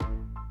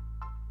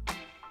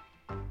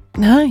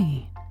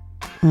Hi,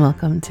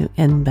 welcome to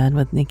In Bed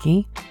with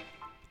Nikki.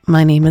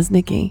 My name is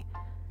Nikki,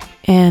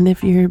 and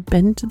if you've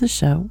been to the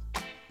show,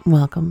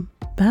 welcome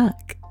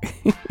back.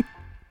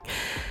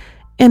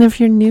 And if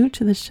you're new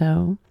to the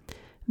show,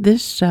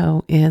 this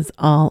show is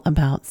all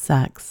about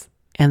sex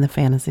and the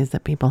fantasies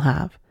that people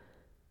have.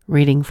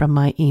 Reading from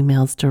my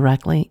emails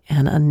directly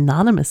and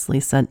anonymously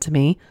sent to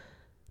me,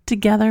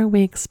 together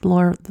we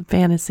explore the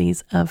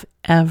fantasies of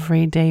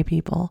everyday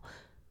people,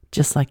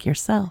 just like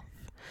yourself.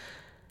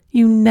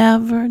 You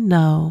never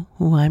know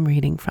who I'm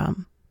reading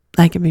from.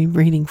 I could be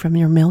reading from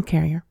your mail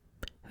carrier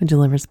who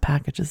delivers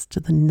packages to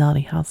the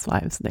naughty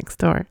housewives next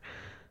door.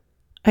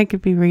 I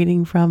could be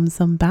reading from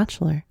some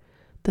bachelor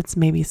that's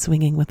maybe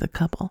swinging with a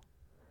couple.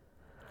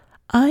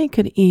 I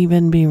could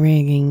even be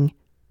reading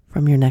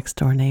from your next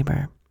door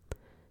neighbor.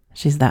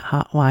 She's that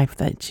hot wife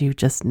that you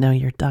just know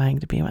you're dying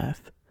to be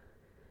with.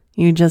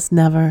 You just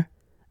never,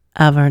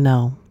 ever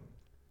know.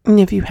 And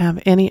if you have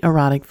any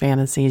erotic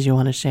fantasies you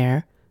want to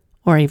share,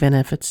 or even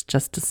if it's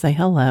just to say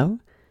hello,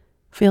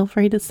 feel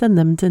free to send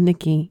them to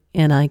Nikki,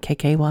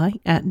 Nikky,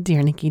 at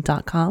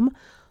dearnikki.com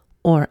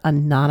or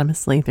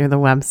anonymously through the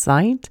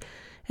website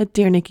at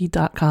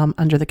dearnikki.com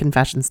under the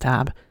Confessions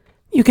tab.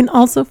 You can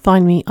also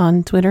find me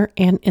on Twitter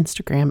and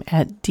Instagram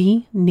at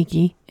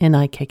dnikki,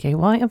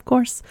 Nikky, of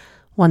course,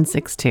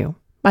 162.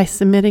 By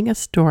submitting a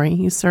story,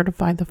 you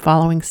certify the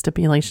following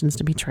stipulations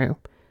to be true.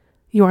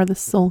 You are the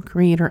sole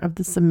creator of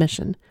the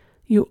submission.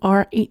 You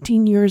are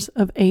 18 years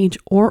of age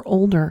or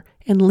older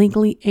and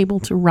legally able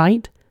to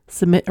write,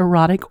 submit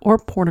erotic or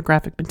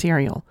pornographic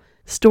material.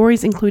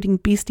 Stories including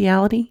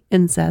bestiality,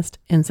 incest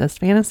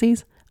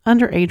fantasies,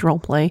 underage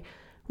roleplay,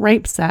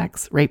 rape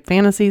sex, rape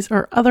fantasies,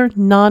 or other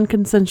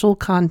non-consensual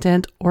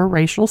content or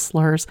racial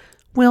slurs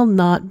will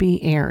not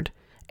be aired,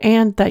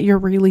 and that you're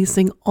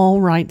releasing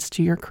all rights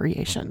to your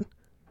creation.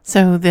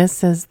 So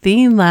this is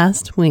the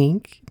last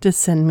week to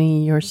send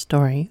me your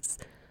stories,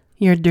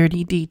 your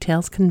dirty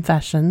details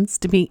confessions,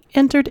 to be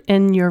entered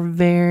in your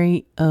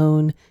very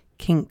own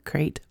Kink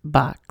Crate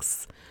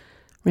box.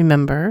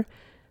 Remember,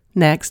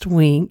 next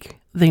week,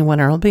 the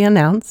winner will be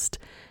announced,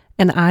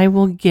 and I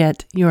will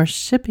get your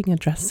shipping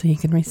address so you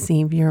can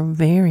receive your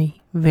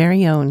very,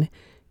 very own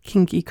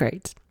Kinky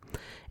Crate.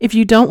 If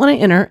you don't want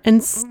to enter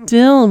and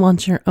still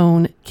want your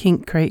own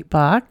Kink Crate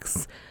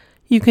box,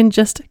 you can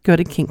just go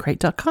to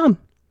kinkcrate.com,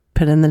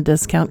 put in the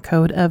discount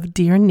code of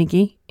Dear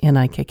Nikki,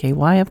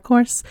 Nikky, of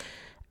course,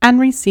 and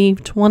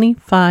receive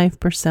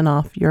 25%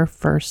 off your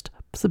first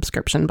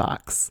subscription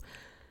box.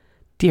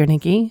 Dear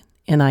Nikki,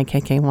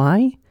 Nikky,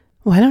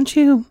 why don't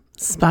you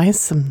spice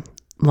some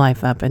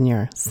life up in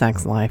your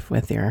sex life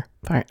with your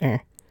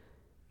partner?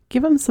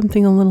 Give them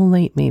something a little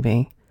late,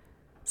 maybe.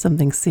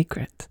 Something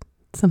secret.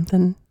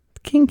 Something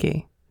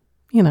kinky,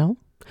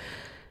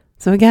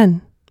 So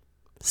again,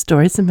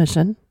 story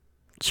submission,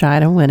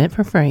 try to win it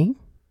for free,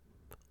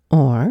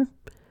 or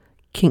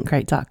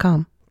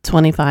kinkcrate.com.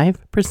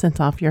 25%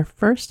 off your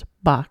first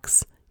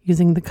box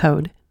using the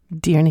code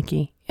Dear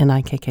Nikki,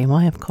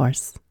 Nikky, of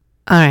course.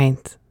 All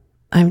right,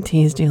 I've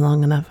teased you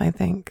long enough, I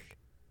think.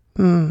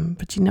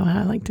 But you know how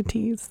I like to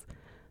tease.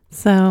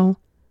 So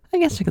I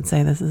guess you could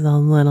say this is a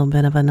little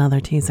bit of another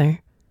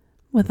teaser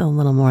with a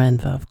little more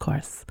info, of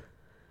course.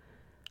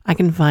 I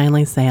can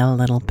finally say a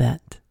little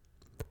bit.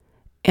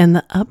 In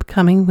the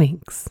upcoming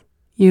weeks,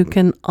 you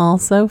can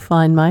also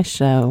find my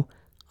show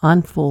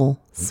on Full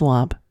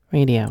Swap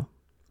Radio.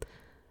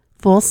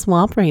 Full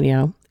Swap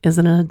Radio is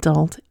an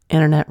adult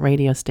internet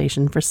radio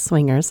station for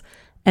swingers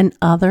and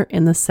other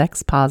in the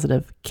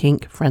sex-positive,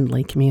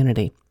 kink-friendly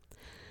community.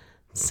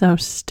 So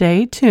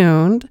stay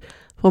tuned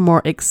for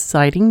more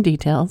exciting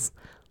details,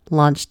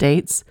 launch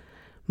dates,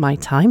 my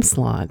time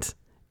slot,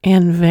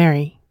 and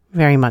very,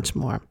 very much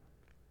more.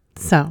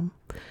 So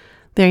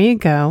there you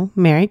go.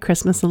 Merry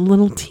Christmas. A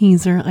little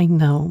teaser, I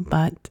know,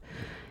 but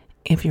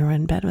if you were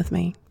in bed with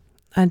me,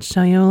 I'd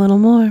show you a little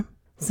more.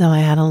 So I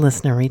had a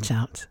listener reach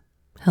out.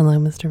 Hello,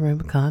 Mr.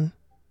 Rubicon.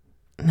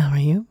 How are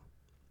you?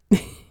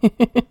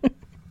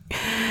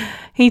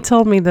 He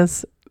told me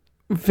this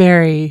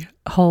very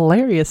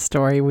hilarious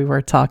story. We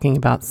were talking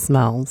about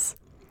smells,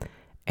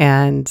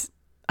 and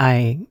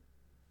I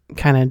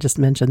kind of just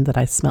mentioned that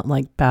I smelled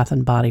like Bath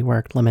and Body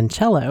Works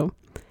limoncello.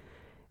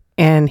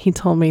 And he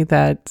told me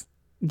that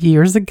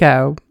years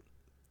ago,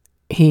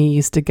 he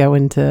used to go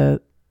into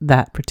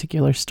that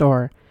particular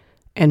store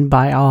and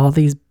buy all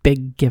these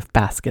big gift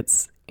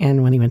baskets.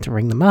 And when he went to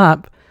ring them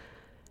up,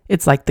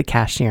 it's like the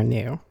cashier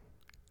knew.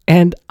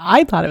 And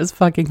I thought it was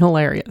fucking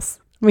hilarious.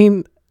 I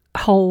mean,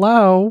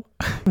 hello.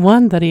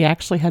 One, that he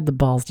actually had the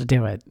balls to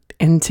do it.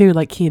 And two,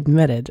 like he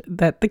admitted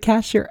that the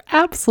cashier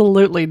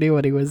absolutely knew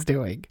what he was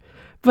doing.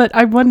 But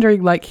I'm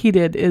wondering, like he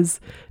did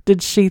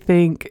she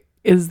think,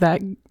 is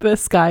that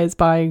this guy is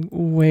buying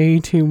way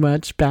too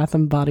much Bath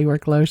and Body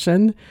Works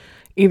lotion?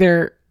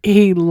 Either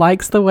he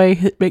likes the way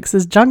it makes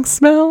his junk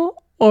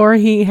smell, or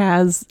he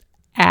has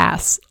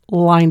ass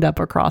lined up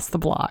across the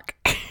block.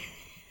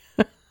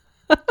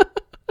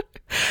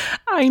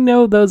 I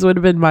know those would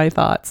have been my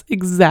thoughts.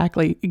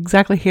 Exactly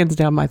hands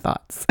down my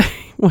thoughts.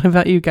 What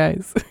about you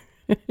guys?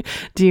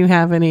 Do you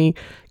have any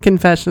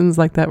confessions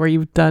like that where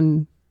you've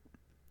done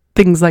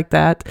things like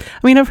that?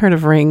 I mean, I've heard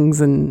of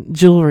rings and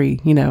jewelry,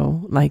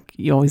 like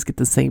you always get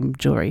the same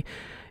jewelry,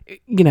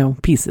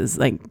 pieces,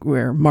 like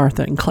where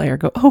Martha and Claire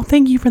go, oh,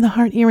 thank you for the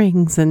heart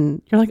earrings.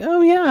 And you're like,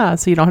 oh yeah.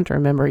 So you don't have to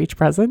remember each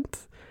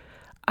present.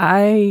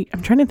 I'm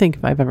trying to think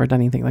if I've ever done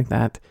anything like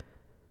that.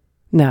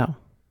 No,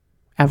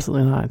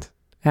 absolutely not.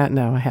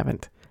 No, I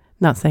haven't.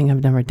 Not saying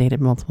I've never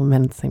dated multiple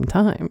men at the same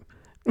time,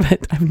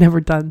 but I've never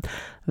done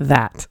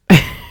that.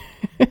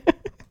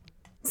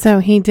 So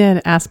he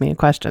did ask me a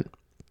question.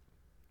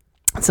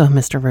 So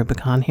Mr.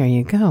 Rubicon, here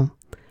you go.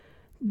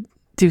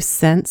 Do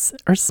sense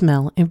or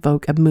smell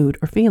evoke a mood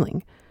or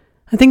feeling?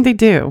 I think they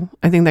do.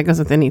 I think that goes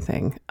with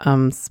anything,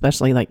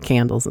 especially like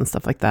candles and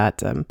stuff like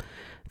that.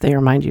 They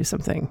remind you of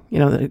something.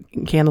 The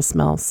candles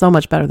smell so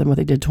much better than what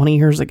they did 20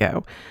 years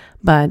ago.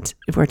 But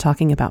if we're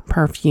talking about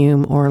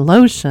perfume or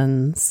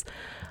lotions,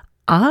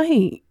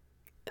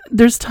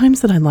 there's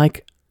times that I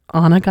like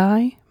on a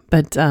guy,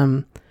 but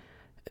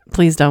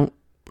please don't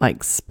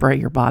like spray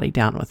your body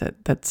down with it.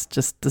 That's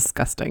just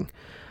disgusting.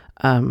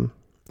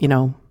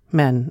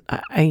 Men,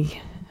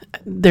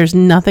 there's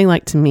nothing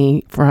like to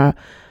me for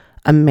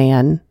a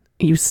man.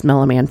 You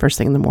smell a man first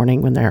thing in the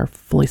morning when they're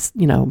fully,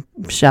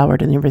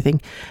 showered and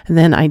everything. And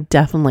then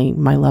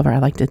my lover, I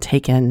like to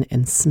take in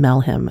and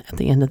smell him at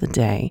the end of the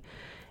day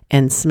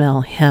and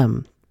smell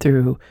him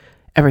through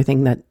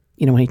everything that,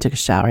 when he took a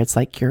shower. It's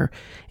like you're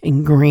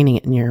ingraining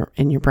it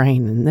in your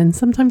brain. And then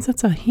sometimes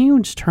that's a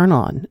huge turn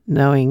on,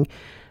 knowing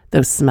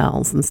those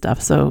smells and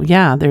stuff. So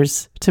yeah,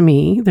 there's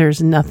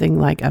nothing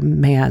like a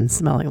man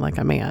smelling like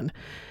a man.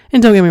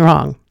 And don't get me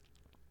wrong,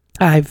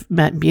 I've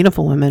met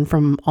beautiful women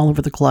from all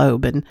over the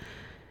globe, and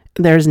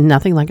there's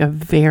nothing like a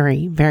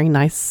very, very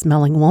nice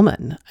smelling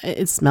woman.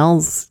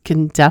 Smells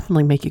can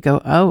definitely make you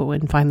go, oh,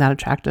 and find that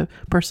attractive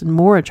person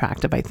more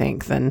attractive, I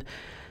think,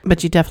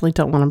 but you definitely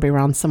don't want to be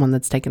around someone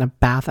that's taken a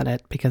bath in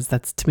it, because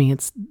that's, to me,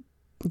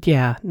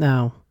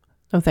 no,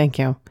 thank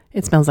you.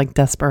 It smells like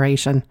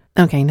desperation.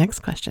 Okay,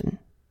 next question.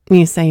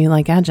 You say you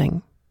like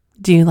edging.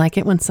 Do you like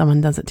it when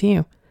someone does it to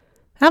you?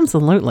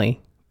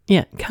 Absolutely.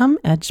 Yeah, come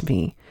edge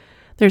me.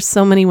 There's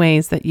so many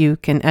ways that you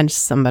can edge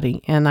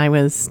somebody. And I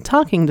was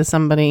talking to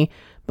somebody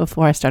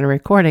before I started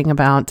recording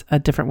about a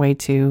different way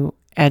to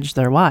edge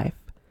their wife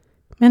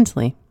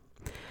mentally.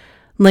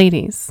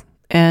 Ladies,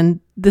 and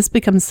this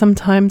becomes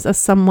sometimes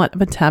somewhat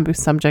of a taboo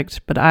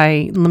subject, but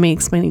let me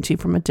explain it to you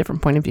from a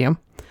different point of view.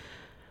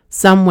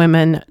 Some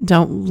women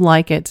don't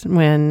like it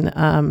when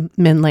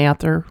men lay out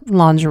their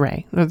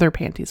lingerie or their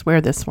panties.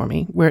 Wear this for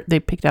me. They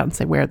pick it out and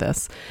say, wear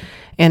this.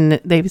 And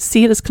they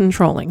see it as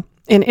controlling.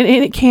 And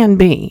it can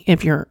be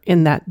if you're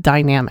in that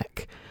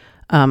dynamic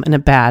in a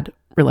bad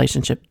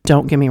relationship.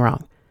 Don't get me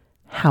wrong.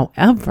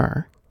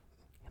 However,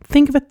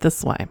 think of it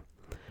this way.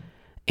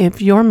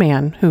 If your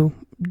man, who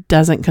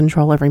doesn't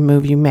control every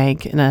move you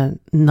make in a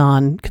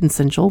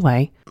non-consensual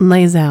way,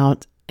 lays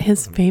out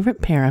his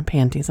favorite pair of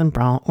panties and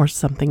bra or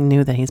something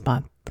new that he's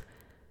bought,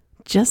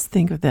 just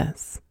think of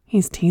this.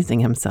 He's teasing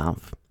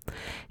himself.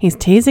 He's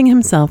teasing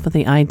himself with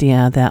the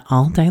idea that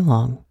all day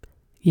long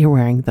you're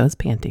wearing those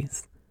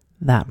panties,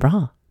 that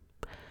bra.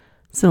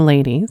 So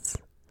ladies,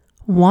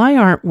 why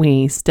aren't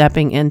we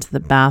stepping into the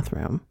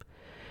bathroom?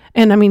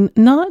 And I mean,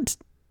 not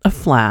a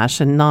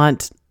flash and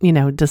not,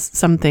 just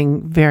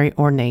something very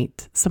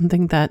ornate,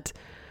 something that,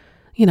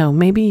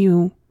 maybe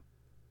you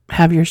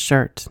have your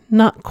shirt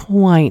not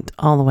quite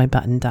all the way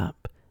buttoned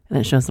up and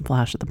it shows the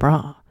flash of the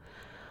bra.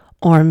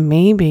 Or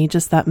maybe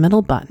just that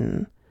middle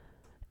button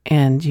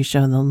and you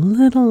show the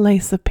little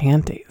lace of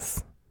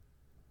panties.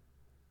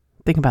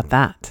 Think about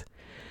that.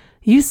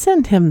 You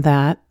send him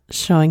that,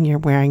 showing you're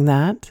wearing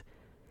that,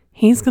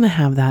 he's going to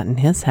have that in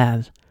his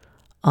head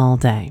all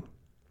day.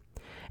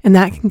 And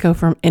that can go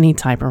from any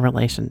type of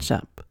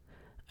relationship.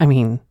 I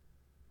mean,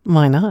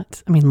 why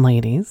not? I mean,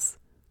 ladies,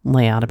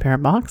 lay out a pair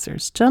of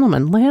boxers.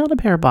 Gentlemen, lay out a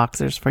pair of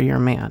boxers for your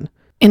man.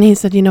 And he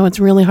said, it's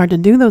really hard to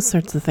do those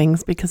sorts of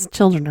things because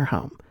children are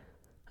home.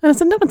 And I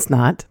said, no, it's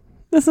not.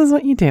 This is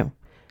what you do.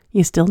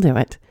 You still do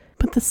it.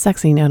 Put the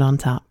sexy note on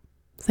top.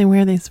 Say,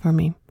 wear these for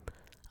me.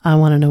 I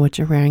want to know what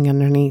you're wearing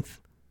underneath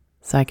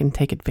so I can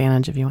take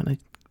advantage of you on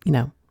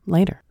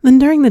later. Then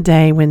during the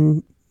day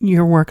when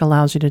your work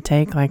allows you to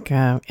take like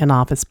an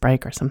office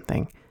break or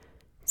something,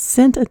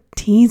 send a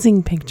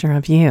teasing picture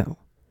of you.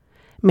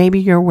 Maybe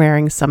you're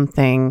wearing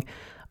something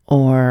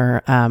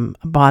or a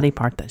body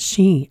part that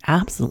she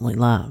absolutely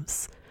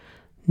loves.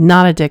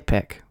 Not a dick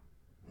pic.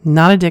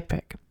 Not a dick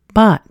pic.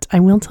 But I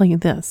will tell you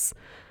this.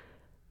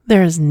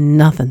 There is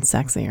nothing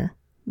sexier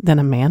than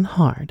a man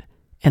hard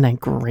in a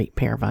great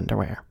pair of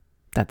underwear.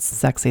 That's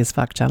sexy as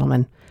fuck,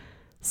 gentlemen.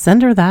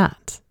 Send her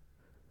that.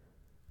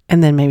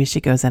 And then maybe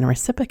she goes in and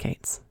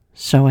reciprocates,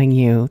 showing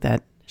you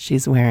that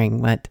she's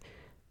wearing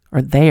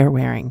they are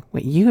wearing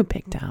what you have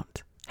picked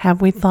out.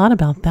 Have we thought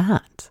about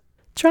that?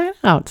 Try it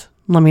out.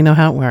 Let me know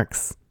how it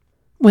works.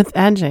 With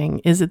edging,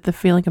 is it the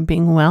feeling of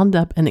being wound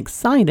up and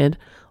excited,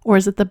 or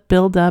is it the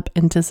build-up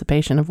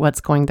anticipation of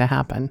what's going to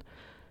happen?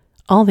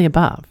 All the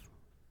above.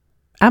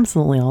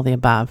 Absolutely all the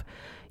above.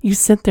 You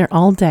sit there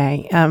all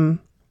day,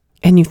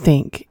 and you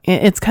think.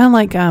 It's kind of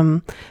like,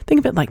 think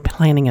of it like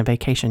planning a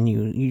vacation.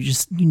 You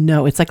just,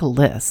 it's like a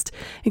list,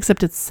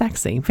 except it's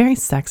sexy, very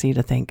sexy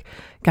to think,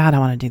 God, I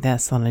want to do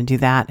this, I want to do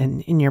that.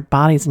 And in your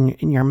bodies and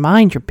in your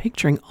mind, you're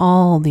picturing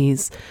all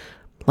these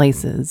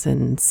places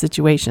and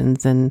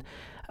situations and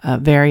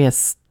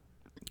various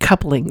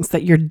couplings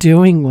that you're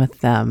doing with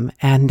them.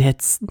 And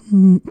it's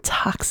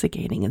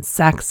intoxicating and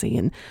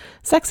sexy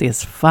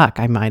as fuck,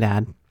 I might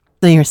add.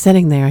 So you're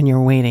sitting there and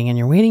you're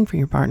waiting for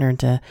your partner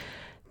to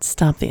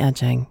stop the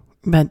edging.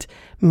 But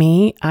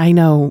me, I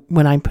know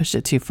when I push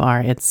it too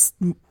far,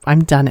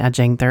 I'm done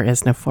edging. There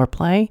is no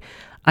foreplay.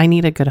 I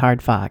need a good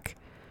hard fuck.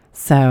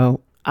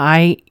 So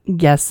I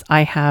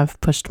have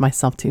pushed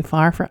myself too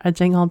far for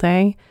edging all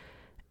day.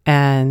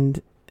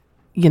 And,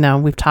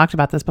 we've talked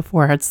about this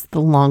before. It's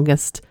the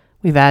longest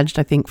we've edged.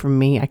 I think for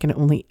me, I can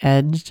only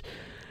edge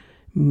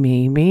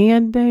maybe a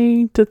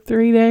day to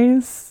 3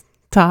 days,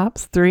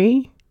 tops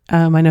 3.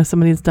 I know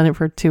somebody's done it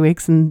for 2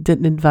 weeks and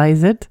didn't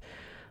advise it.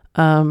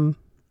 And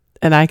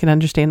I can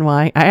understand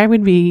why. I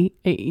would be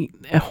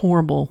a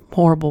horrible,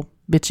 horrible,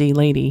 bitchy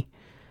lady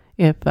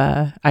if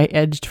I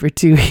edged for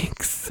 2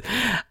 weeks.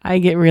 I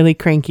get really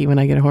cranky when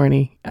I get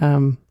horny.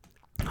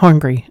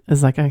 Hungry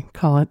is like I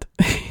call it.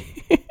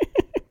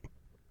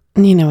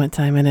 You know what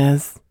time it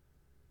is.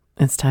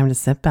 It's time to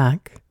sit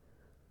back,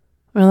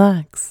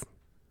 relax.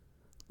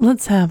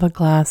 Let's have a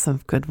glass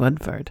of good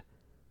Woodford,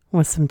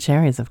 with some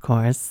cherries, of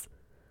course,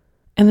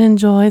 and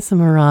enjoy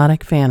some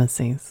erotic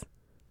fantasies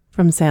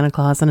from Santa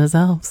Claus and his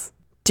elves.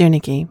 Dear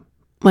Nikki,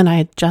 when I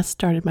had just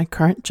started my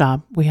current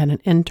job, we had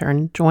an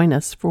intern join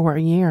us for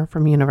a year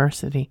from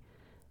university.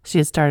 She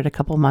had started a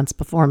couple months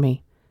before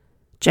me.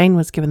 Jane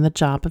was given the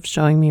job of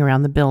showing me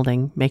around the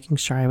building, making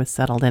sure I was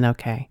settled in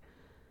okay.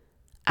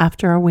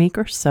 After a week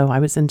or so, I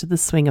was into the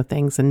swing of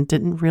things and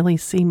didn't really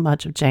see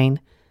much of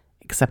Jane,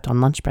 except on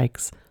lunch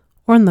breaks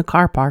or in the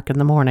car park in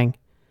the morning.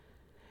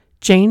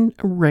 Jane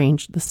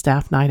arranged the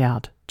staff night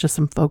out, just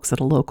some folks at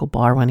a local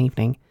bar one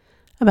evening.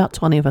 About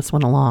 20 of us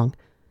went along.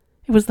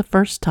 It was the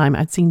first time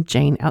I'd seen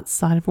Jane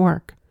outside of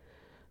work.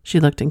 She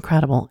looked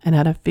incredible and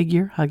had a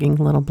figure-hugging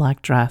little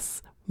black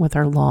dress with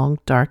her long,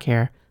 dark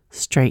hair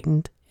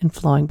straightened and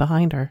flowing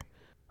behind her.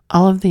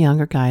 All of the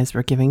younger guys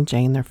were giving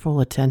Jane their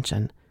full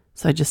attention,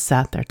 so I just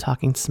sat there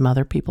talking to some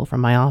other people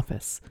from my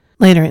office.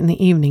 Later in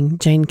the evening,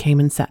 Jane came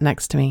and sat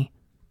next to me.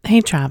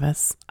 Hey,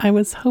 Travis, I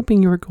was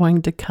hoping you were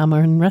going to come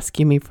and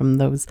rescue me from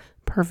those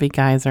pervy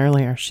guys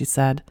earlier, she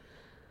said.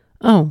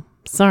 Oh,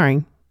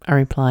 sorry, I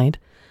replied.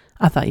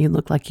 I thought you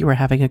looked like you were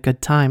having a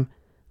good time.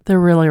 They're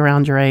really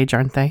around your age,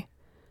 aren't they?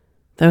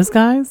 Those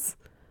guys?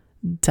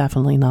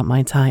 Definitely not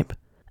my type.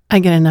 I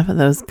get enough of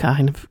those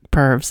kind of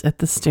pervs at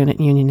the student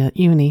union at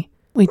uni.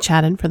 We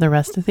chatted for the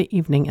rest of the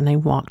evening and I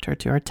walked her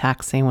to her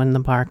taxi when the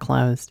bar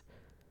closed.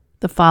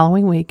 The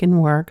following week in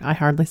work, I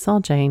hardly saw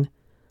Jane.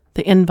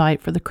 The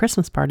invite for the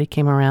Christmas party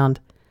came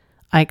around.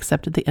 I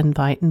accepted the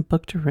invite and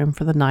booked a room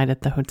for the night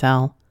at the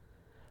hotel.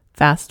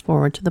 Fast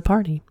forward to the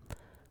party.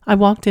 I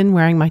walked in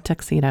wearing my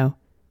tuxedo.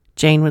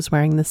 Jane was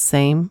wearing the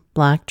same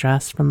black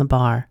dress from the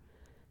bar.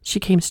 She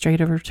came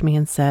straight over to me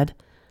and said,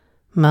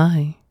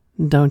 My,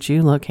 don't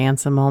you look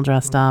handsome all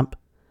dressed up?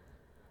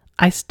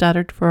 I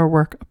stuttered for a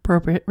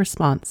work-appropriate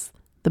response,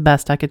 the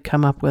best I could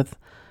come up with.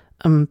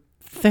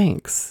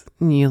 Thanks.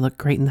 You look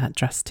great in that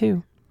dress,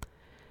 too.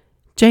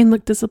 Jane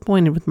looked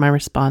disappointed with my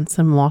response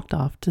and walked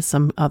off to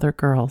some other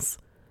girls.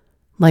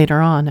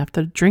 Later on,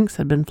 after the drinks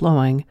had been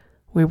flowing,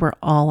 we were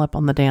all up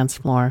on the dance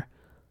floor.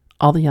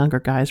 All the younger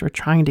guys were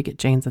trying to get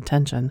Jane's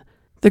attention.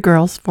 The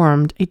girls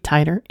formed a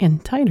tighter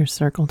and tighter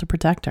circle to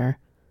protect her,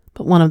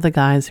 but one of the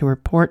guys who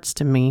reports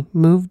to me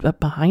moved up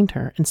behind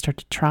her and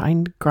started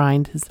trying to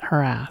grind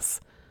her ass.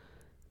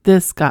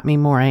 This got me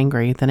more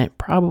angry than it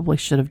probably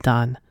should have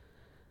done.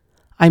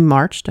 I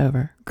marched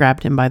over,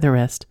 grabbed him by the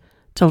wrist,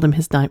 told him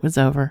his night was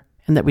over,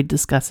 and that we'd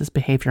discuss his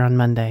behavior on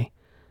Monday.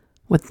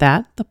 With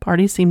that, the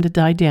party seemed to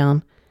die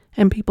down,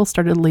 and people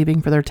started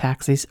leaving for their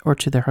taxis or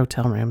to their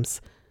hotel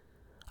rooms.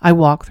 I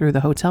walked through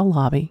the hotel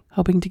lobby,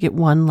 hoping to get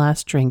one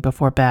last drink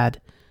before bed.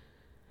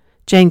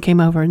 Jane came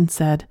over and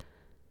said,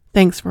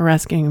 Thanks for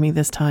rescuing me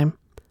this time.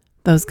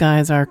 Those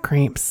guys are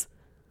creeps.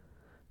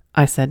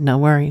 I said, No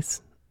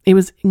worries. It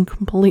was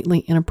completely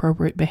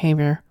inappropriate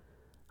behavior.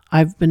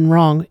 I've been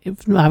wrong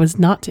if I was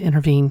not to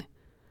intervene.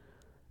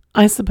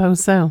 I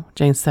suppose so,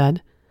 Jane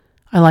said.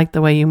 I like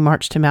the way you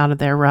marched him out of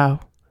their row.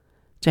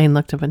 Jane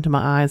looked up into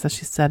my eyes as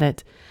she said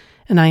it,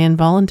 and I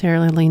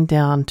involuntarily leaned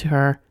down to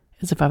her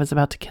as if I was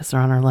about to kiss her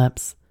on her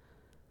lips.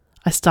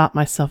 I stopped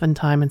myself in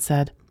time and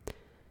said,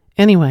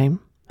 Anyway,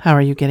 how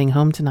are you getting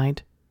home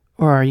tonight?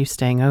 Or are you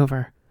staying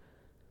over?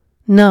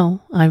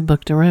 No, I've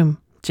booked a room,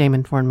 Jane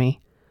informed me.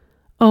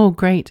 Oh,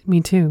 great,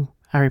 me too,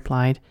 I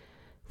replied.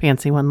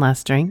 Fancy one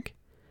last drink?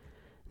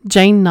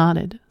 Jane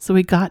nodded, so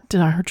we got to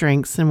our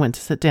drinks and went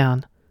to sit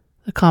down.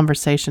 The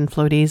conversation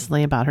flowed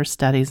easily about her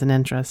studies and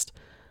interests.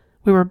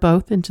 We were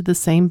both into the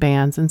same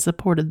bands and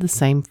supported the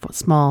same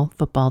small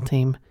football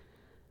team.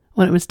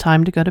 When it was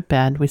time to go to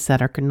bed, we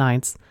said our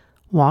goodnights,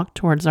 walked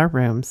towards our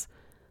rooms.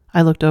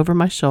 I looked over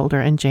my shoulder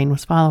and Jane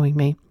was following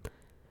me.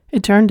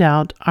 It turned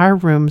out our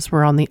rooms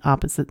were on the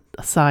opposite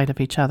side of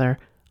each other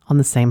on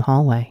the same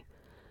hallway.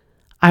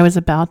 I was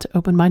about to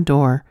open my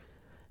door,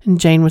 and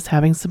Jane was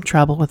having some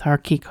trouble with our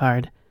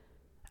keycard.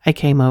 I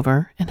came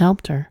over and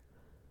helped her.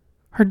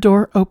 Her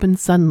door opened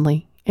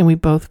suddenly, and we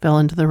both fell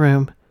into the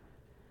room.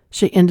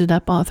 She ended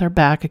up with her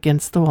back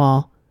against the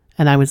wall,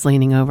 and I was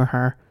leaning over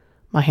her,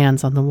 my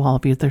hands on the wall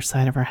of either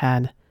side of her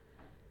head.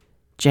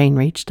 Jane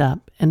reached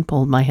up and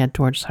pulled my head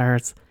towards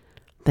hers.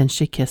 Then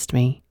she kissed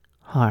me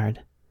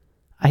hard.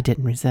 I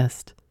didn't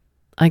resist.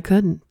 I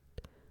couldn't.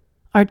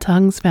 Our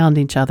tongues found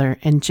each other,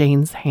 and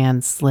Jane's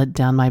hands slid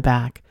down my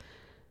back.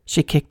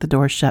 She kicked the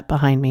door shut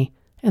behind me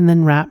and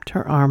then wrapped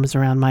her arms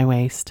around my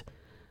waist.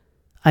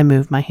 I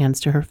moved my hands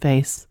to her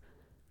face,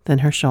 then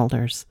her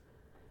shoulders.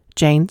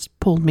 Jane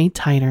pulled me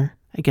tighter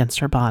against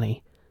her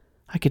body.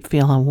 I could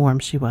feel how warm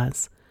she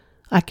was.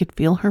 I could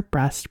feel her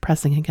breast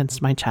pressing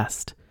against my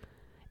chest.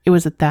 It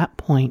was at that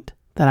point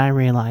that I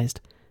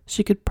realized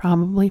she could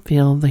probably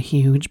feel the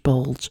huge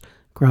bulge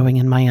growing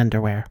in my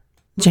underwear.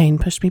 Jane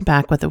pushed me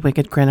back with a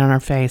wicked grin on her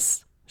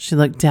face. She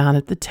looked down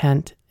at the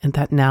tent and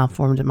that now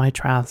formed in my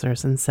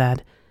trousers and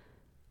said,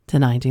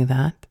 "Did I do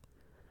that?"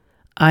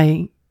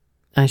 I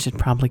should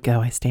probably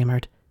go," I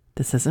stammered.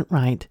 "This isn't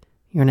right.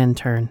 You're an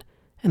intern,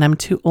 and I'm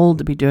too old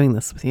to be doing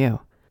this with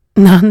you."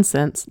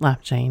 "Nonsense,"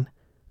 laughed Jane.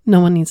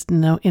 "No one needs to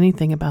know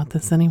anything about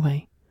this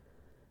anyway."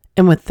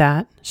 And with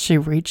that, she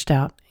reached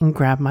out and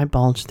grabbed my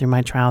bulge through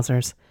my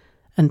trousers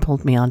and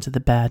pulled me onto the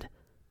bed,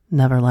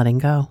 never letting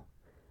go.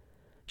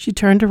 She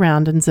turned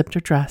around and zipped her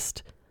dress.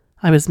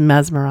 I was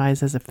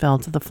mesmerized as it fell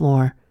to the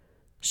floor.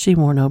 She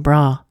wore no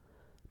bra,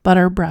 but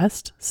her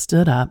breast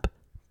stood up,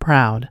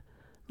 proud,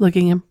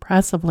 looking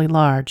impressively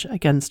large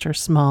against her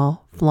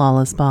small,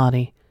 flawless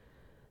body.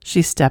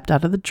 She stepped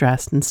out of the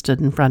dress and stood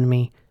in front of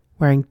me,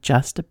 wearing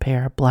just a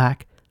pair of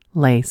black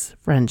lace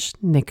French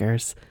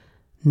knickers,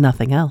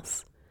 nothing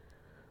else.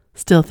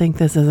 "Still think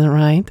this isn't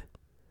right?"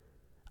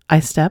 I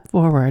stepped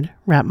forward,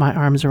 wrapped my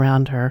arms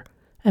around her,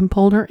 and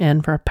pulled her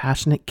in for a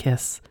passionate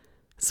kiss,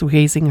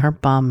 squeezing her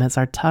bum as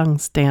our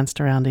tongues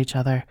danced around each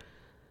other.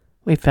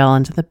 We fell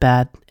into the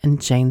bed, and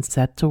Jane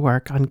set to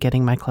work on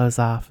getting my clothes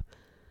off.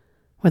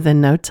 Within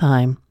no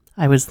time,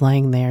 I was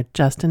laying there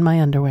just in my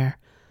underwear,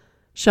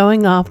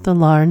 showing off the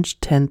large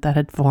tent that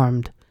had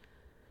formed.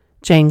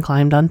 Jane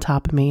climbed on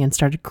top of me and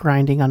started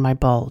grinding on my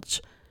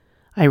bulge.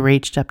 I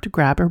reached up to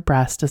grab her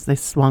breast as they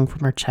swung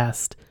from her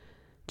chest.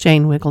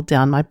 Jane wiggled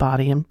down my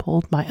body and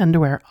pulled my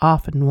underwear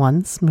off in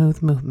one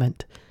smooth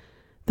movement.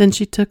 Then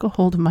she took a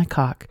hold of my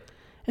cock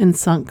and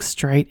sunk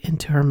straight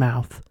into her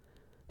mouth.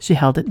 She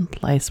held it in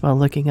place while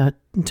looking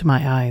into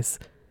my eyes.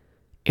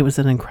 It was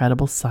an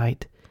incredible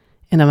sight,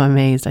 and I'm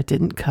amazed I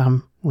didn't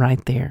come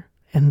right there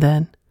and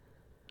then.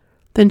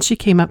 Then she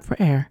came up for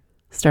air,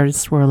 started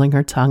swirling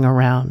her tongue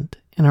around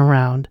and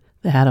around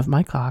the head of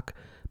my cock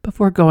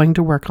before going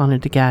to work on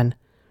it again.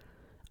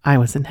 I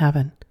was in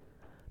heaven,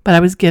 but I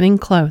was getting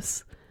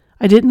close.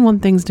 I didn't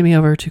want things to be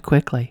over too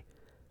quickly.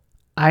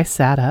 I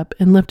sat up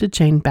and lifted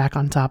Jane back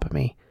on top of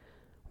me.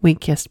 We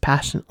kissed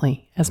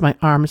passionately as my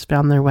arms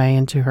found their way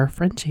into her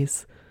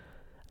Frenchies.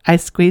 I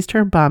squeezed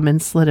her bum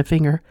and slid a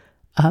finger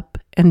up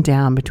and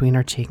down between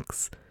her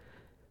cheeks.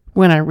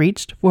 When I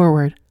reached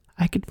forward,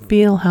 I could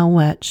feel how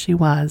wet she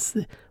was,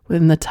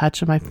 when the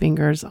touch of my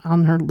fingers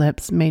on her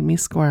lips made me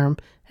squirm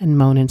and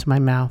moan into my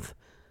mouth.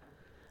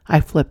 I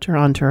flipped her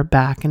onto her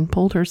back and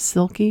pulled her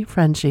silky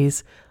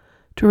Frenchies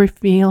to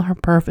reveal her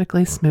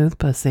perfectly smooth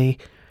pussy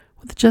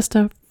with just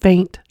a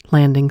faint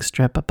landing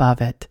strip above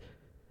it.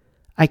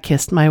 I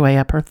kissed my way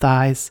up her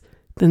thighs,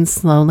 then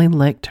slowly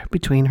licked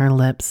between her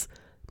lips,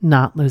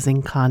 not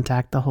losing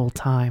contact the whole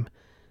time.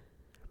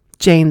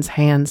 Jane's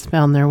hands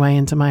found their way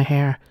into my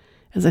hair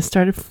as I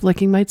started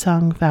flicking my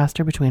tongue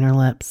faster between her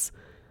lips.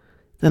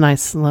 Then I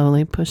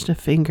slowly pushed a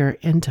finger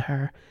into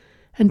her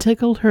and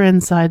tickled her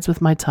insides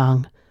with my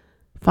tongue,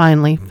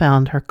 finally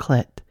found her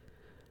clit.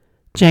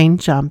 Jane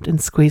jumped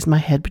and squeezed my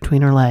head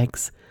between her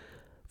legs.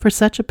 For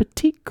such a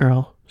petite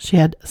girl, she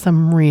had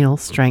some real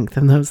strength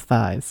in those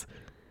thighs.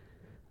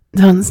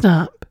 "Don't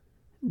stop,"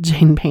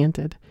 Jane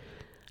panted.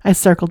 I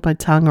circled my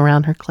tongue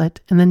around her clit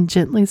and then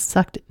gently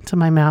sucked it into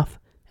my mouth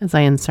as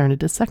I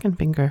inserted a second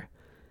finger.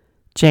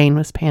 Jane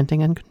was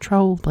panting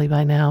uncontrollably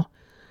by now.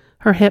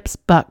 Her hips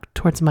bucked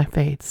towards my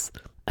face.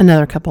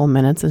 Another couple of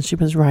minutes and she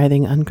was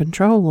writhing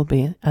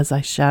uncontrollably as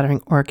a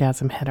shattering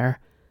orgasm hit her.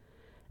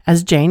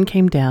 As Jane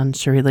came down,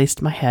 she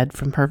released my head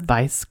from her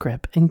vice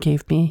grip and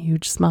gave me a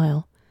huge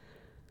smile.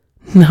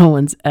 "No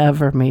one's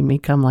ever made me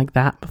come like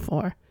that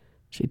before,"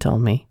 she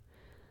told me.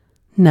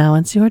 "Now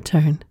it's your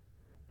turn."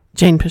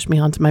 Jane pushed me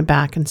onto my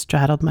back and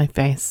straddled my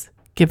face,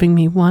 giving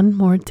me one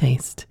more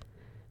taste.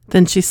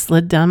 Then she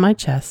slid down my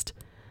chest,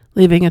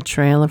 leaving a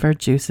trail of her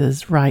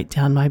juices right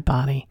down my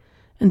body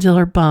until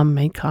her bum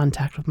made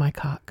contact with my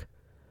cock.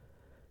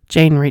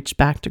 Jane reached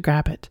back to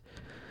grab it.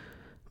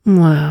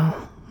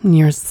 "Wow,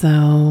 you're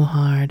so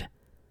hard.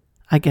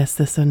 I guess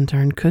this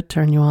intern could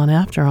turn you on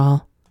after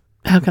all."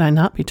 "How could I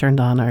not be turned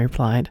on?" I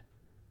replied.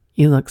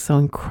 You look so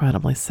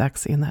incredibly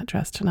sexy in that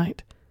dress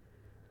tonight.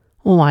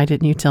 Well, why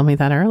didn't you tell me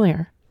that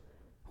earlier?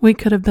 We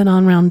could have been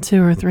on round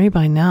 2 or 3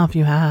 by now if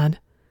you had.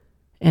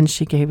 And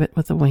she gave it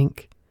with a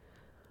wink.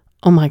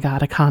 Oh my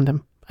God, a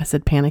condom, I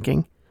said,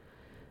 panicking.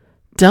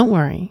 Don't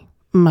worry,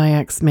 my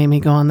ex made me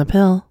go on the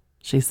pill,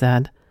 she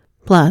said.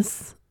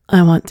 Plus,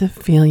 I want to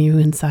feel you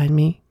inside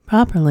me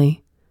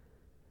properly.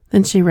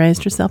 Then she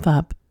raised herself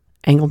up,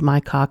 angled my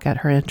cock at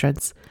her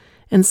entrance,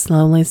 and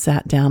slowly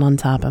sat down on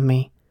top of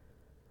me.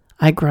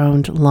 I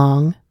groaned a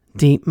long,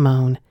 deep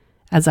moan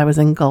as I was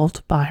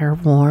engulfed by her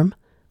warm,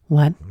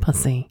 wet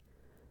pussy.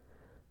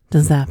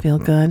 Does that feel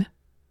good?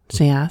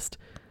 She asked.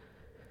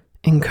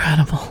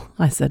 Incredible,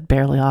 I said,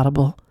 barely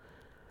audible.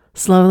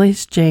 Slowly,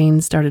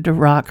 Jane started to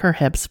rock her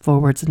hips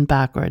forwards and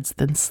backwards,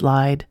 then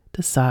slide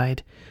to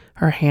side,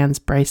 her hands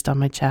braced on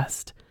my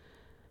chest.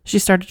 She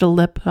started to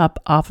lip up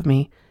off of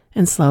me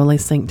and slowly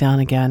sink down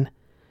again,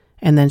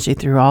 and then she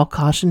threw all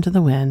caution to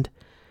the wind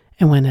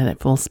and went in at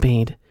full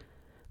speed.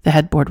 The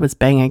headboard was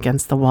banging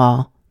against the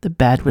wall. The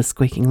bed was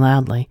squeaking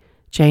loudly.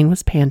 Jane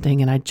was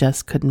panting, and I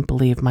just couldn't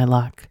believe my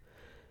luck.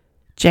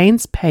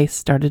 Jane's pace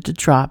started to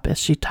drop as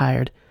she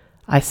tired.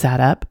 I sat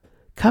up,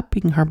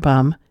 cupping her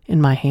bum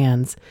in my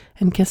hands,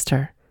 and kissed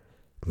her.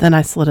 Then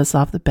I slid us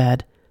off the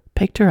bed,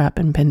 picked her up,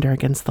 and pinned her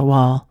against the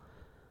wall.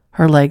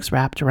 Her legs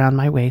wrapped around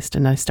my waist,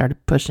 and I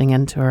started pushing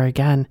into her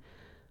again,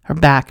 her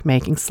back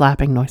making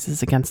slapping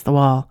noises against the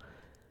wall.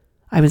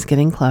 I was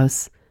getting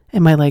close,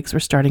 and my legs were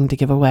starting to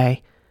give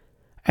away.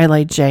 I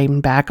laid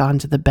Jane back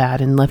onto the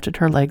bed and lifted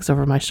her legs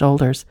over my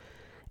shoulders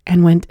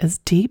and went as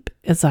deep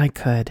as I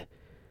could.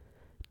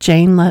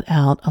 Jane let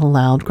out a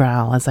loud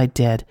growl as I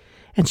did,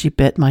 and she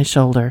bit my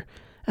shoulder,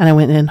 and I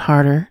went in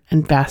harder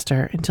and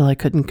faster until I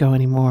couldn't go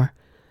anymore.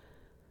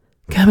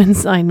 Come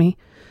inside me,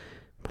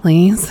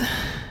 please,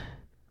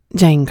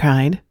 Jane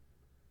cried,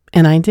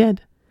 and I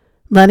did,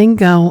 letting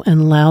go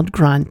in loud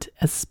grunt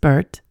as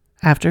spurt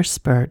after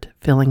spurt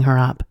filling her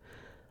up.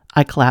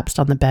 I collapsed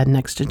on the bed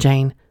next to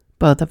Jane,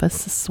 both of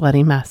us a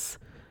sweaty mess.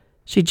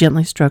 She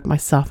gently stroked my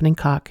softening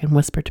cock and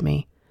whispered to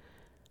me,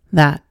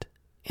 "That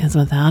is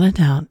without a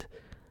doubt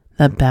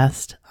the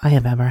best I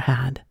have ever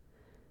had.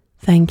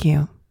 Thank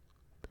you."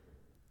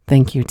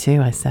 Thank you too,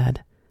 I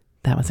said.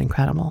 That was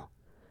incredible.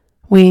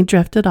 We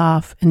drifted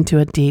off into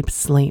a deep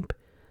sleep.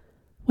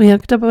 We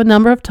hooked up a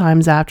number of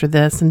times after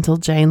this until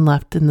Jane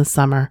left in the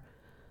summer.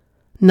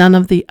 None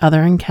of the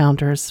other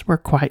encounters were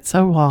quite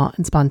so raw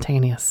and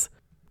spontaneous.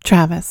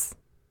 Travis.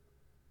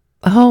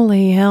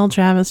 Holy hell,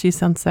 Travis, you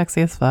sound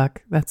sexy as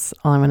fuck. That's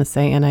all I'm going to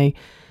say. And I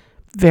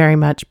very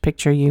much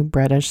picture you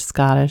British,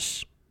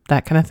 Scottish,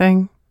 that kind of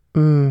thing.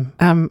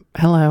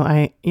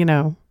 Hello,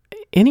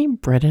 any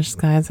British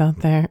guys out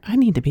there, I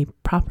need to be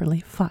properly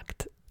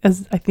fucked,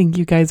 as I think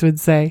you guys would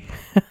say.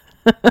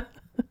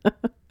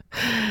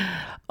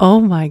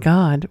 Oh my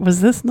God,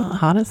 was this not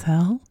hot as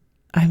hell?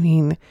 I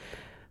mean,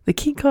 the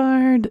key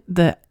card,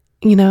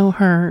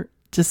 her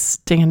just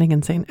standing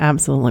and saying,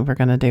 absolutely, we're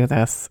going to do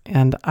this.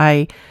 And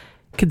I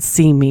could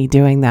see me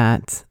doing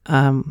that.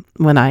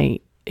 When I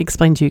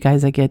explained to you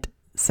guys I get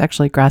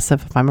sexually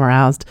aggressive if I'm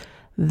aroused,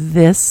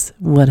 this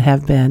would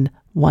have been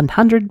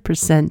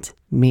 100%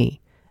 me.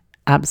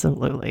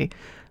 Absolutely.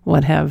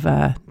 Would have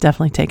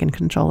definitely taken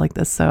control like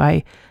this. So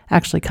I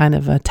actually kind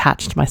of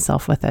attached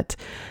myself with it.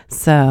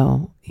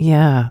 So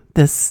yeah,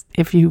 this,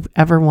 if you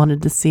ever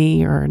wanted to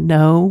see or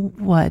know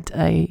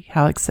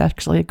how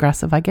sexually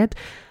aggressive I get,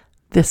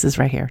 this is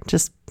right here.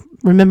 Just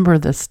remember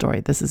this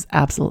story. This is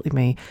absolutely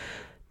me.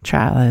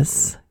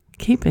 Travis,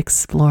 keep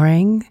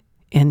exploring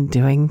and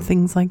doing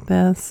things like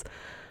this.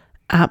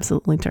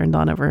 Absolutely turned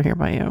on over here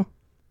by you.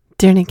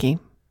 Dear Nikki,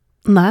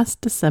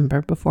 last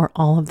December, before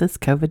all of this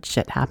COVID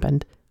shit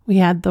happened, we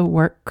had the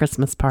work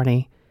Christmas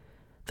party.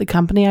 The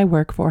company I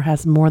work for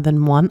has more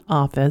than one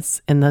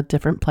office in the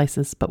different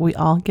places, but we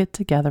all get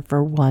together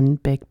for one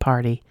big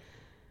party.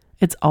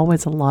 It's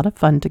always a lot of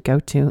fun to go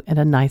to at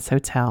a nice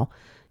hotel.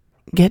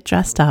 Get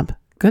dressed up,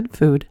 good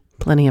food,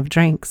 plenty of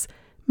drinks,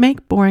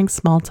 make boring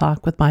small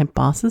talk with my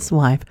boss's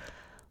wife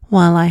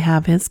while I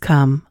have his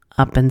cum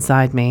up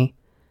inside me.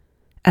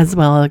 As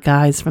well as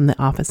guys from the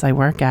office I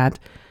work at,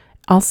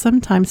 I'll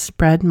sometimes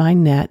spread my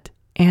net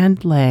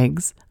and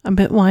legs a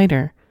bit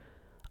wider.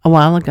 A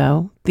while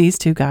ago, these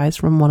two guys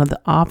from one of the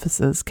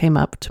offices came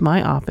up to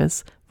my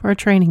office for a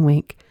training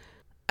week.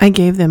 I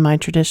gave them my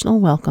traditional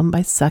welcome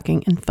by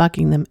sucking and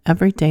fucking them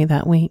every day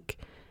that week.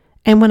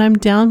 And when I'm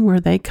down where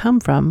they come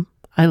from,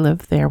 I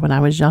lived there when I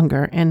was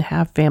younger and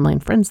have family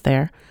and friends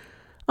there,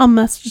 I'll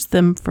message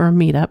them for a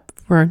meetup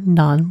for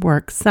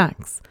non-work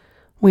sex.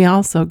 We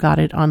also got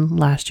it on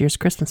last year's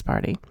Christmas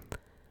party.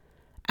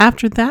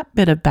 After that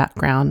bit of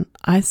background,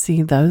 I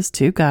see those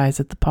two guys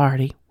at the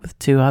party with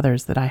two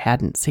others that I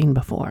hadn't seen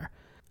before.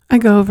 I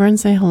go over and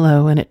say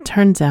hello, and it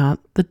turns out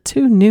the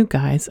two new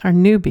guys are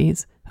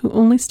newbies who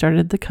only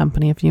started the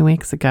company a few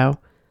weeks ago.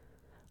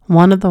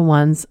 One of the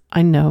ones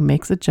I know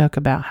makes a joke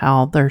about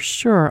how they're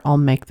sure I'll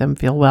make them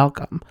feel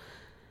welcome.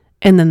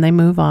 And then they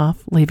move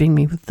off, leaving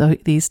me with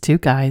these two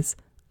guys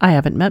I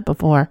haven't met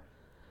before.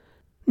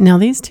 Now,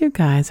 these two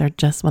guys are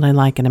just what I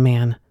like in a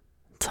man.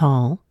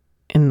 Tall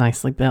and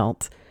nicely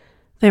built.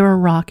 They were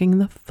rocking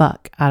the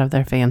fuck out of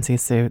their fancy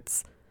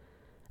suits.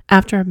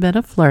 After a bit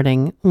of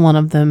flirting, one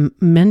of them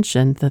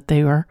mentioned that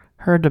they were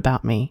heard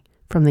about me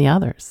from the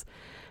others,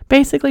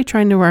 basically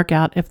trying to work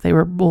out if they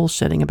were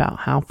bullshitting about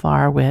how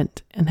far I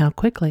went and how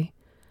quickly.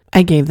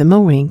 I gave them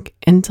a wink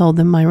and told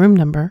them my room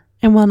number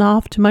and went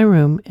off to my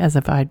room as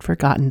if I'd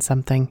forgotten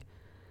something.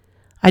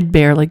 I'd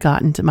barely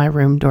gotten to my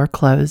room door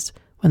closed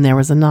when there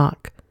was a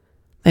knock.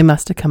 They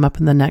must have come up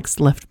in the next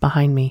lift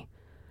behind me.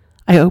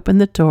 I opened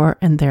the door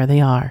and there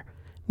they are,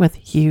 with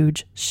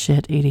huge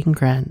shit-eating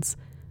grins,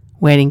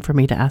 waiting for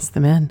me to ask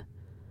them in.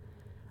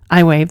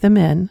 I wave them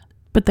in,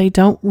 but they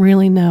don't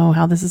really know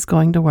how this is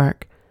going to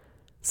work,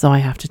 so I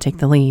have to take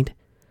the lead.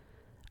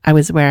 I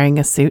was wearing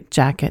a suit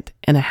jacket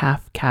and a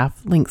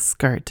half-calf length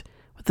skirt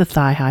with the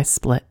thigh-high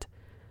split,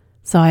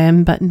 so I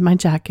unbuttoned my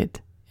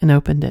jacket and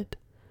opened it.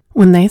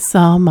 When they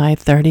saw my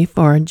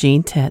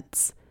 34G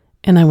tits,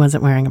 and I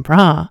wasn't wearing a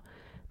bra,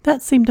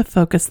 that seemed to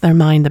focus their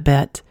mind a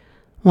bit.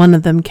 One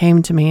of them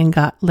came to me and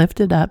got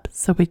lifted up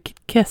so we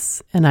could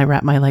kiss, and I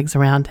wrapped my legs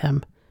around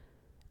him.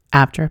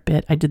 After a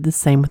bit, I did the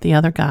same with the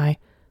other guy,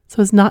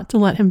 so as not to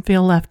let him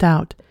feel left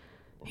out.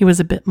 He was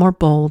a bit more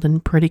bold,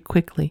 and pretty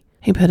quickly,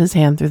 he put his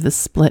hand through the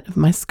split of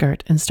my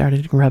skirt and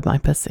started to rub my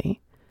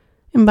pussy.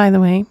 And by the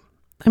way,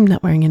 I'm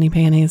not wearing any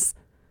panties.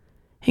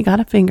 He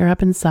got a finger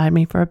up inside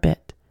me for a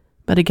bit,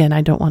 but again,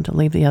 I don't want to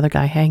leave the other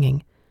guy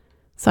hanging.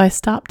 So I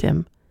stopped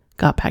him,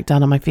 got back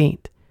down on my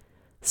feet,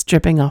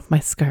 stripping off my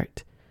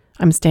skirt.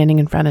 I'm standing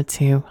in front of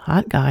two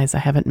hot guys I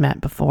haven't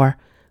met before,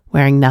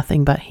 wearing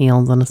nothing but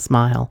heels and a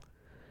smile.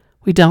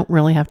 We don't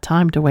really have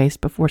time to waste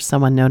before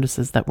someone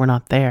notices that we're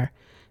not there,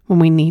 when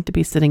we need to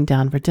be sitting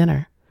down for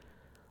dinner.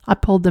 I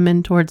pulled them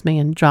in towards me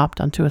and dropped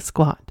onto a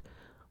squat,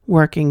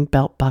 working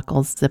belt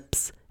buckles,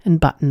 zips, and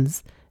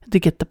buttons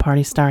to get the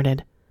party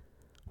started.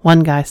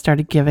 One guy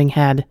started giving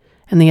head,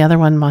 and the other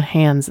one my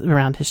hands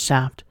around his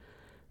shaft.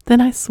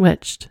 Then I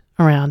switched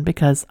around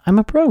because I'm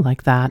a pro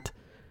like that.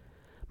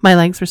 My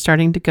legs were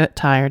starting to get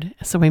tired,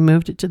 so we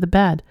moved it to the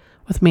bed,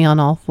 with me on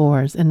all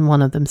fours and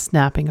one of them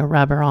snapping a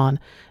rubber on,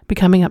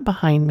 becoming up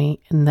behind me,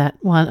 and that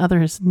one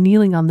other is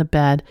kneeling on the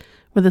bed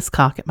with his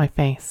cock at my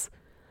face.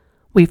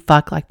 We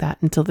fucked like that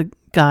until the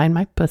guy in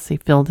my pussy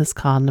filled his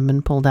condom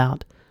and pulled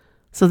out.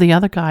 So the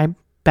other guy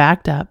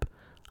backed up.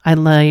 I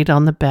laid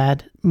on the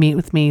bed,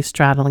 with me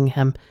straddling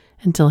him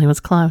until he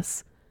was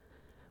close.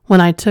 When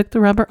I took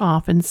the rubber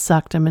off and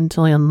sucked him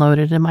until he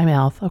unloaded in my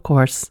mouth, of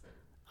course,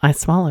 I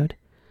swallowed.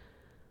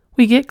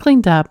 We get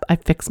cleaned up, I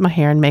fixed my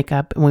hair and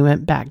makeup, and we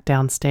went back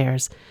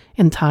downstairs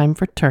in time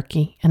for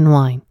turkey and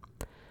wine.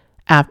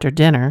 After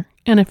dinner,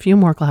 and a few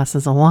more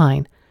glasses of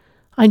wine,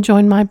 I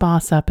joined my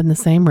boss up in the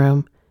same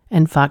room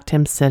and fucked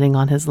him sitting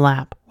on his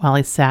lap while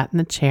he sat in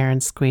the chair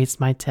and squeezed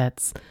my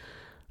tits.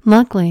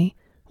 Luckily,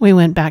 we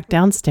went back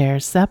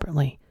downstairs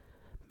separately,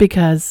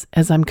 because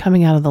as I'm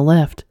coming out of the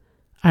lift,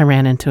 I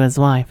ran into his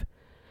wife,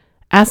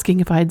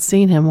 asking if I had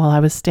seen him while I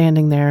was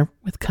standing there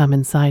with cum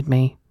inside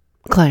me.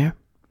 Claire.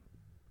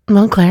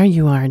 Well, Claire,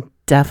 you are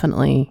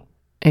definitely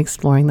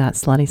exploring that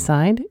slutty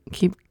side.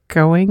 Keep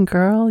going,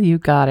 girl. You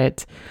got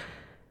it.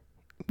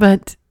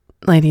 But,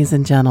 ladies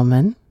and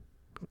gentlemen,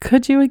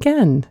 could you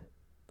again?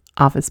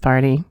 Office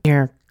party.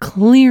 You're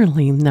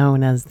clearly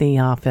known as the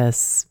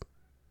office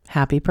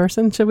happy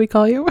person, should we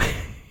call you?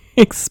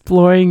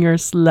 Exploring your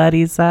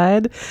slutty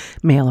side,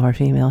 male or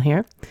female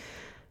here.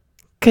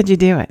 Could you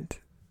do it?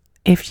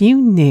 If you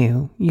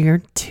knew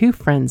your two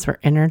friends were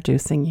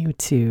introducing you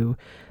to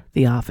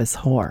the office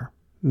whore,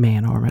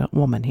 man or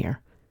woman here,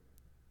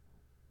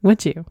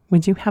 would you?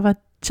 Would you have a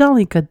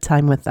jolly good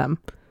time with them?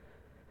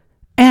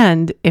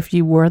 And if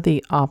you were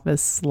the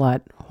office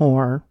slut,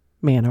 whore,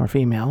 man or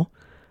female,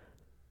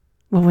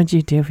 what would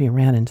you do if you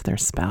ran into their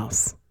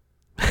spouse?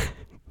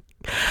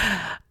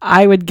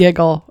 I would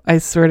giggle. I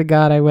swear to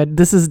God, I would.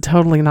 This is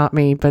totally not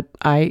me, but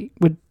I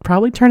would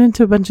probably turn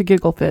into a bunch of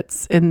giggle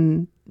fits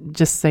and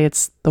just say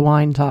it's the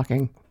wine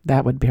talking.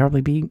 That would probably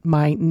be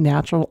my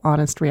natural,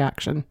 honest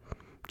reaction.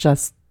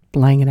 Just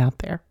laying it out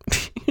there.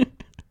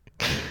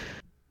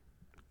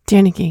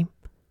 Dear Nikki,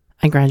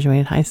 I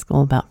graduated high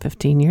school about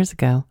 15 years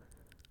ago.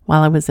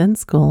 While I was in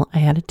school, I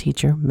had a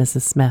teacher,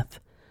 Mrs. Smith,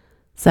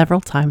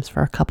 several times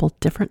for a couple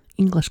different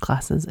English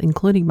classes,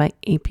 including my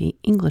AP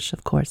English,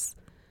 of course.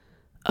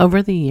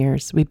 Over the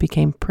years, we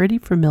became pretty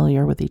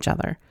familiar with each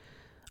other.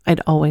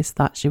 I'd always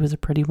thought she was a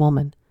pretty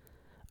woman.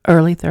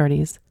 Early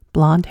 30s,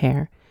 blonde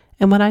hair,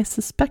 and what I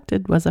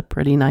suspected was a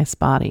pretty nice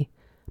body,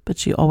 but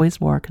she always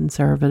wore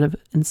conservative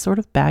and sort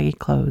of baggy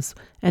clothes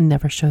and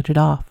never showed it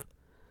off.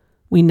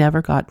 We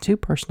never got too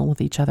personal with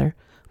each other,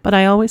 but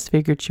I always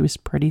figured she was a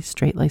pretty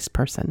straight-laced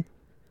person.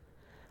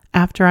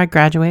 After I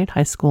graduated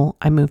high school,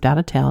 I moved out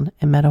of town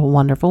and met a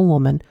wonderful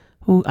woman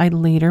who I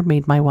later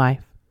made my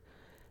wife.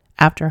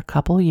 After a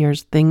couple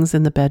years, things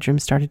in the bedroom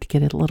started to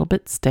get a little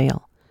bit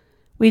stale.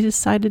 We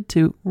decided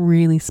to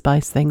really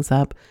spice things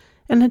up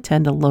and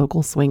attend a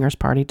local swingers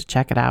party to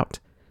check it out.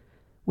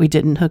 We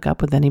didn't hook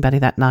up with anybody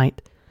that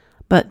night,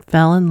 but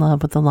fell in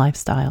love with the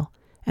lifestyle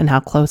and how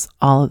close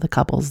all of the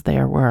couples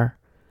there were.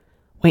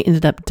 We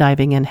ended up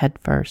diving in head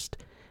first,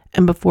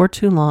 and before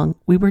too long,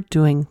 we were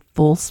doing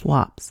full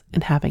swaps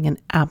and having an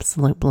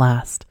absolute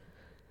blast.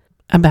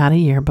 About a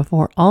year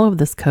before all of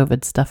this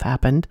COVID stuff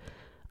happened,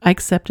 I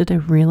accepted a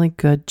really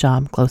good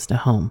job close to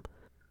home.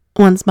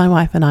 Once my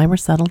wife and I were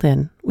settled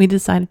in, we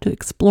decided to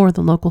explore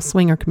the local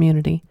swinger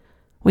community.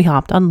 We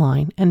hopped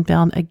online and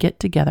found a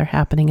get-together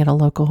happening at a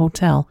local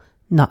hotel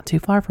not too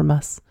far from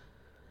us.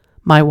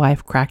 My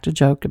wife cracked a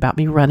joke about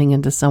me running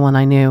into someone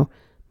I knew,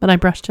 but I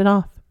brushed it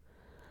off.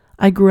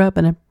 I grew up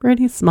in a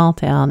pretty small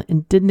town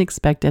and didn't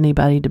expect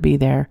anybody to be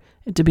there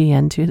to be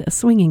into a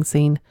swinging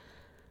scene.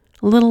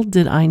 Little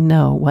did I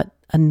know what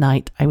a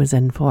night I was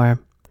in for.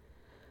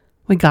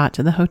 We got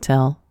to the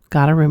hotel,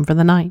 got a room for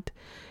the night,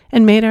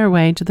 and made our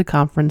way to the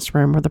conference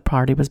room where the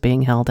party was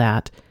being held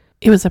at.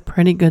 It was a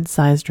pretty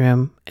good-sized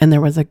room, and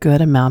there was a good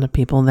amount of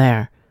people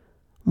there.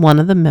 One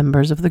of the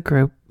members of the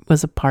group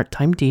was a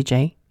part-time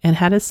DJ and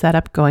had his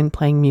setup going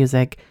playing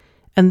music,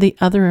 and the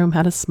other room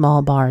had a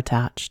small bar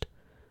attached.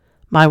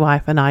 My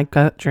wife and I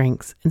got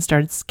drinks and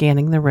started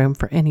scanning the room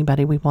for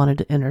anybody we wanted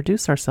to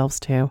introduce ourselves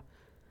to.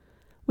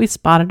 We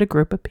spotted a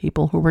group of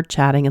people who were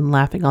chatting and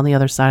laughing on the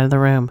other side of the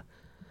room.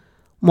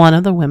 One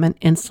of the women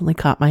instantly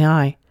caught my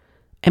eye,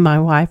 and my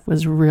wife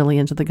was really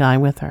into the guy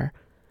with her,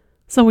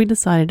 so we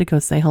decided to go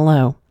say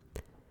hello.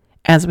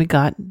 As we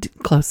got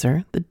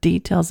closer, the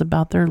details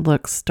about their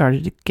looks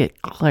started to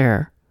get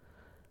clearer.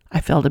 I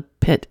felt a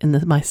pit in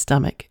my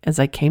stomach as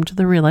I came to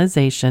the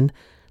realization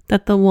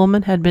that the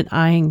woman had been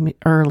eyeing me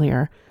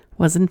earlier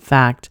was in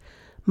fact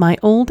my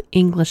old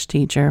English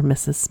teacher,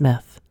 Mrs.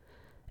 Smith,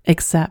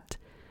 except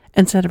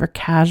instead of her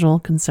casual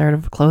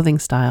conservative clothing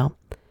style,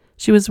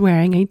 she was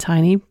wearing a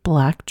tiny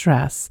black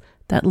dress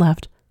that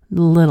left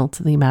little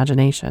to the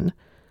imagination.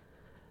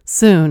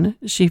 Soon,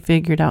 she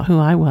figured out who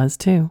I was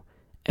too,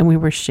 and we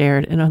were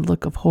shared in a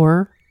look of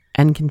horror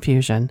and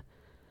confusion.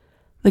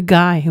 The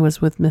guy who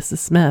was with Mrs.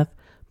 Smith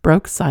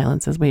broke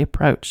silence as we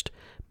approached,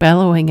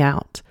 bellowing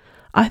out,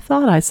 "I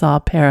thought I saw a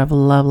pair of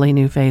lovely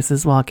new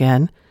faces walk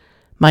in.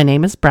 My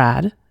name is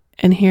Brad,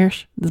 and here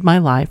is my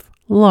wife,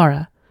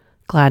 Laura.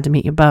 Glad to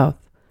meet you both."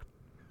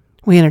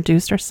 We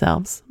introduced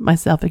ourselves,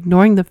 myself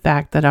ignoring the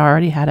fact that I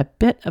already had a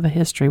bit of a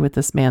history with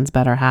this man's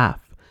better half.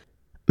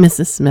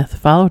 Mrs. Smith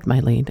followed my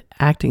lead,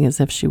 acting as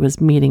if she was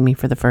meeting me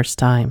for the first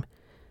time.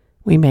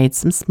 We made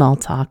some small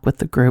talk with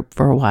the group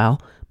for a while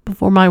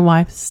before my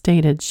wife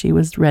stated she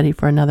was ready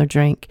for another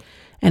drink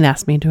and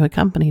asked me to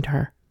accompany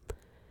her.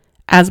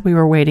 As we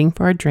were waiting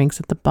for our drinks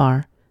at the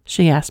bar,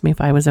 she asked me if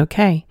I was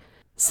okay,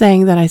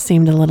 saying that I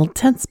seemed a little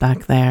tense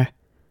back there.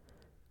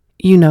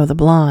 "You know the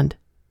blonde.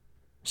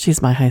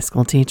 She's my high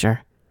school teacher,"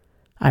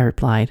 I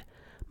replied.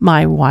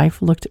 My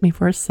wife looked at me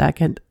for a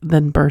second,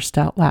 then burst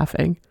out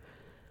laughing.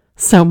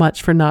 "So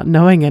much for not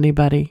knowing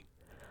anybody."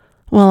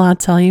 "Well, I'll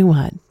tell you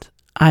what.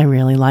 I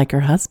really like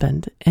her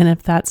husband, and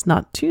if that's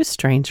not too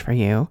strange for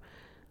you,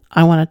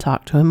 I want to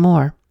talk to him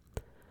more.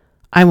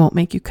 I won't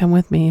make you come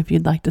with me if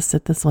you'd like to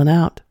sit this one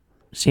out,"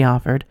 she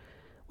offered,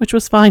 which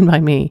was fine by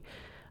me.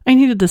 I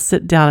needed to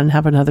sit down and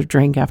have another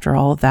drink after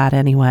all of that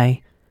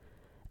anyway.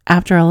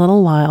 After a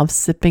little while of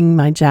sipping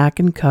my Jack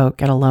and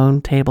Coke at a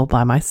lone table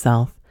by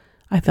myself,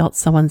 I felt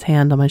someone's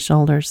hand on my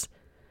shoulders.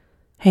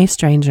 "Hey,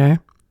 stranger,"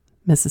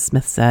 Mrs.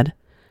 Smith said.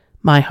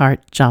 My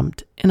heart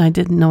jumped, and I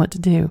didn't know what to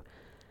do.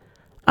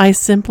 I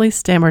simply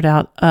stammered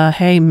out,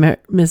 "Hey,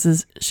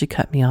 Mrs." She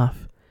cut me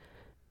off.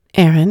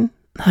 "Aaron,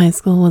 high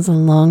school was a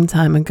long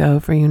time ago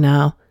for you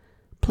now.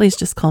 Please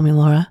just call me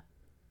Laura.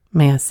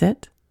 May I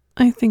sit?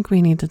 I think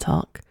we need to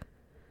talk."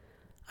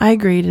 I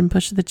agreed and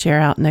pushed the chair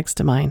out next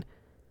to mine.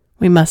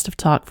 We must have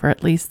talked for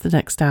at least the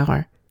next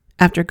hour.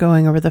 After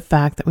going over the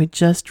fact that we'd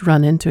just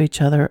run into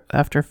each other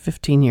after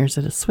 15 years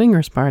at a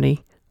swingers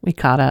party, we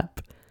caught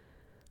up.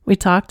 We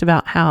talked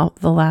about how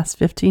the last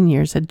 15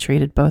 years had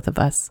treated both of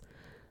us.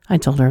 I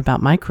told her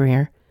about my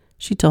career.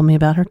 She told me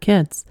about her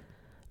kids.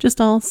 Just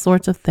all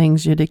sorts of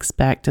things you'd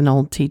expect an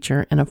old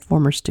teacher and a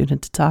former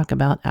student to talk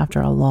about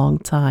after a long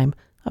time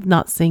of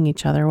not seeing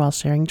each other while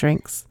sharing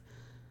drinks.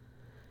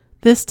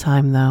 This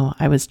time, though,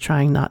 I was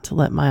trying not to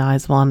let my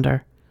eyes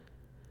wander.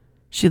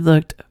 She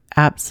looked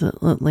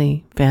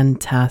absolutely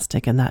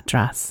fantastic in that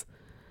dress.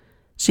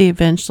 She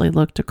eventually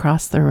looked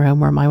across the room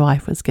where my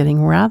wife was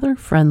getting rather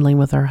friendly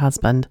with her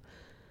husband.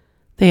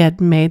 They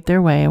had made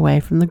their way away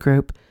from the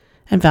group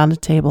and found a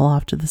table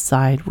off to the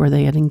side where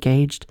they had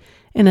engaged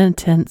in an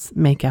intense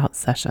make-out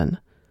session.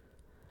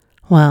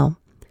 "Well,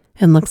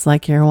 it looks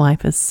like your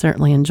wife is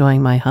certainly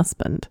enjoying my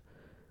husband.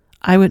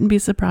 I wouldn't be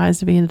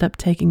surprised if he ended up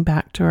taking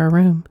back to our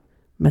room,"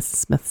 Mrs.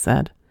 Smith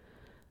said.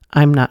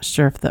 I'm not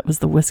sure if that was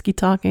the whiskey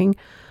talking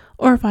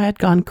or if I had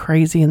gone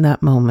crazy in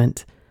that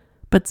moment,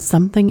 but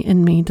something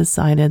in me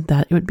decided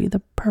that it would be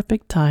the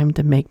perfect time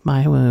to make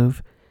my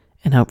move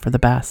and hope for the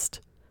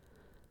best.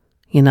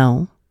 "You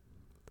know,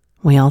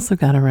 we also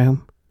got a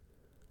room.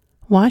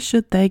 Why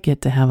should they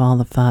get to have all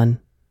the fun?"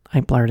 I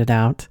blurted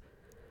out.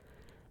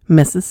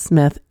 Mrs.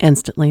 Smith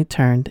instantly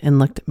turned and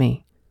looked at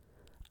me.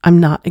 I'm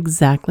not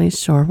exactly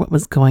sure what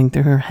was going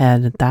through her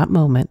head at that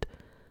moment,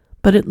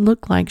 but it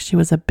looked like she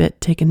was a bit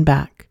taken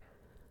back,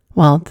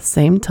 while at the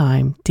same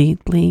time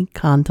deeply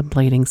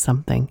contemplating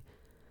something.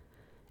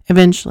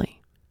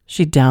 Eventually,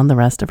 she downed the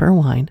rest of her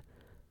wine,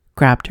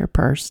 grabbed her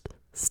purse,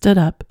 stood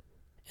up,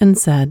 and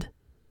said,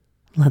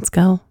 "Let's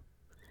go."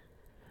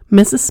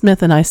 Mrs.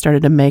 Smith and I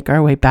started to make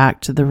our way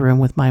back to the room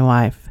with my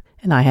wife,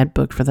 and I had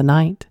booked for the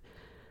night.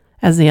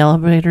 As the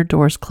elevator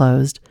doors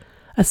closed,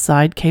 a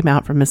side came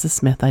out from Mrs.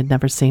 Smith I'd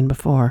never seen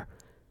before,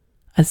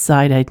 a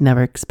side I'd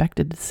never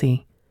expected to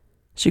see.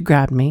 She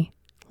grabbed me,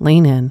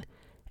 leaned in,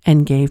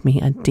 and gave me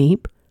a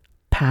deep,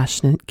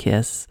 passionate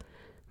kiss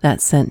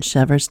that sent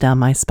shivers down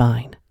my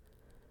spine.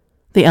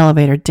 The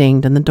elevator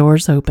dinged and the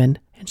doors opened,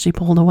 and she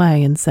pulled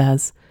away and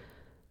says,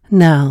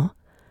 "Now,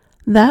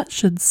 that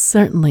should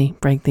certainly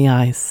break the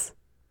ice,"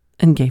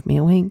 and gave me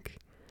a wink.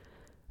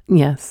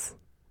 Yes,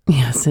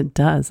 it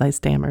does," I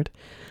stammered,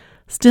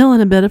 still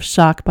in a bit of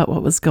shock about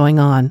what was going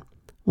on,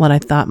 what I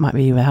thought might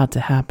be about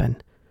to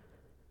happen.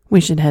 "We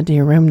should head to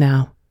your room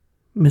now,"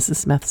 Mrs.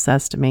 Smith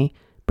says to me,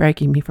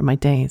 breaking me from my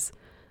daze.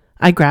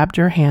 I grabbed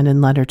her hand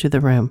and led her to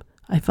the room.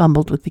 I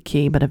fumbled with the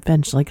key, but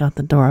eventually got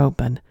the door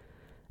open.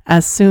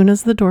 As soon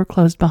as the door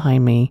closed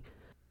behind me,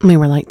 we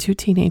were like two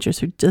teenagers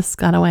who just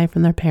got away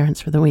from their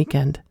parents for the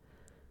weekend.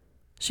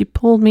 She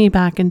pulled me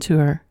back into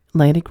her,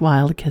 laid a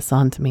wild kiss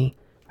onto me.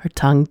 Her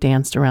tongue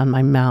danced around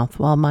my mouth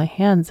while my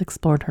hands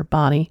explored her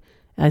body,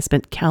 and I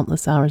spent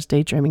countless hours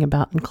daydreaming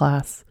about in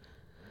class.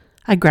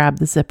 I grabbed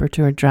the zipper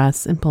to her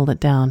dress and pulled it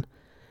down,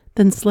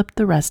 then slipped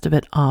the rest of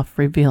it off,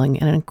 revealing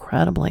an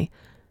incredibly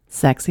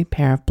sexy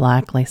pair of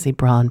black lacy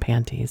bra and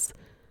panties.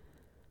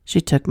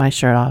 She took my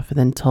shirt off and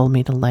then told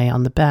me to lay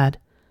on the bed.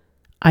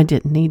 I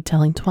didn't need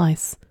telling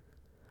twice.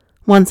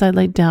 Once I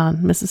laid down,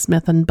 Mrs.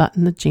 Smith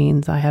unbuttoned the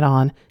jeans I had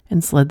on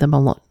and slid them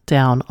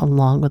down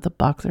along with the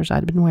boxers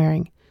I'd been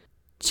wearing.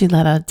 She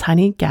let out a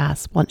tiny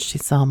gasp once she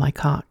saw my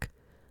cock.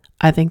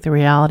 I think the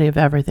reality of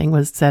everything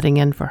was setting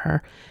in for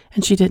her,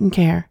 and she didn't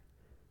care.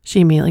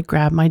 She immediately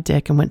grabbed my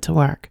dick and went to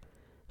work.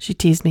 She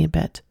teased me a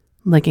bit,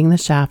 licking the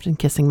shaft and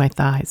kissing my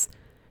thighs.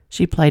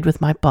 She played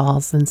with my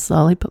balls, then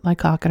slowly put my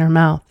cock in her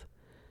mouth.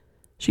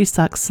 She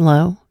sucked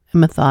slow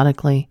and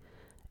methodically,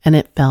 and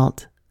it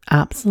felt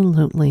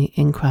absolutely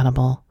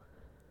incredible.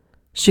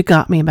 She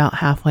got me about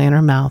halfway in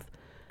her mouth,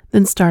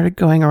 then started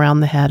going around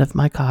the head of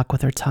my cock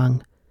with her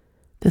tongue.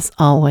 This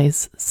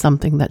always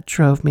something that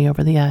drove me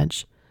over the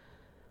edge.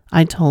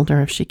 I told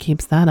her if she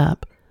keeps that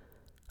up,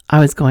 I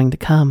was going to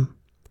come.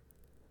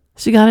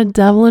 She got a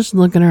devilish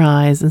look in her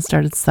eyes and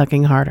started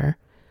sucking harder.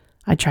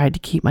 I tried to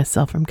keep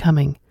myself from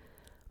coming,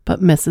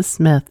 but Mrs.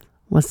 Smith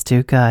was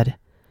too good.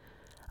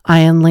 I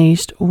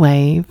unleashed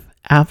wave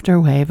after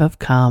wave of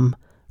cum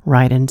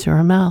right into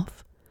her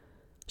mouth.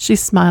 She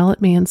smiled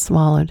at me and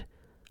swallowed.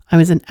 I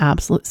was in an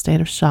absolute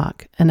state of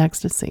shock and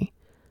ecstasy.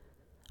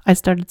 I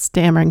started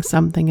stammering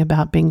something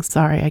about being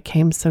sorry I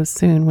came so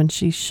soon when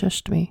she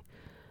shushed me,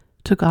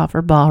 took off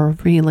her bra,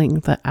 revealing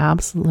the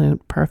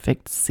absolute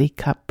perfect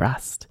C-cup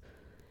breast.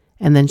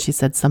 And then she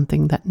said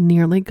something that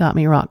nearly got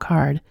me rock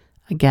hard,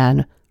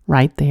 again,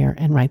 right there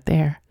and right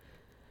there.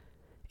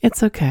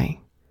 "It's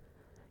okay.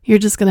 You're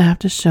just going to have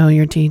to show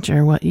your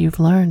teacher what you've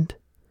learned."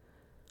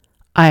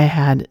 I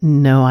had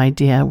no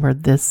idea where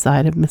this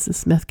side of Mrs.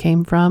 Smith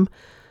came from,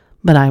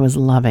 but I was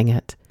loving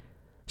it.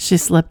 She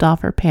slipped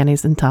off her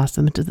panties and tossed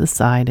them to the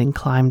side and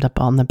climbed up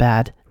on the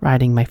bed,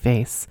 riding my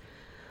face.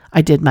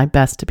 I did my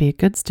best to be a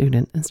good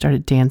student and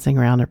started dancing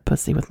around her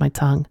pussy with my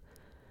tongue.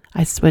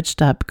 I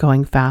switched up,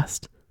 going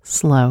fast,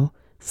 slow,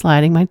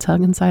 sliding my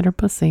tongue inside her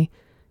pussy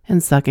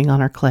and sucking on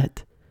her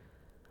clit.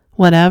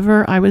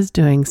 Whatever I was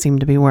doing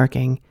seemed to be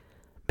working,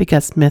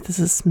 because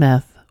Mrs.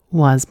 Smith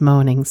was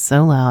moaning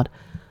so loud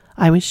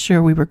I was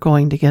sure we were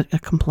going to get a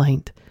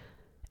complaint.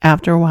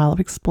 After a while of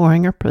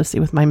exploring her pussy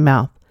with my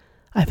mouth,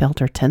 I felt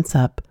her tense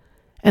up,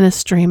 and a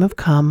stream of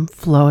cum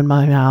flow in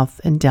my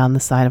mouth and down the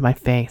side of my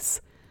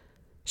face.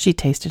 She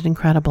tasted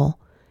incredible,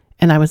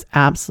 and I was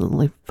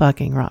absolutely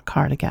fucking rock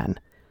hard again.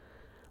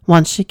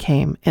 Once she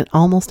came, an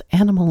almost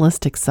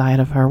animalistic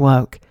side of her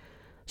woke.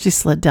 She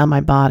slid down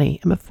my body,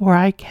 and before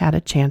I had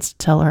a chance to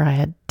tell her I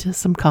had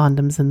some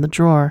condoms in the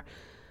drawer,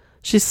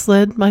 she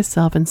slid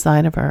myself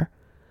inside of her.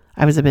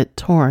 I was a bit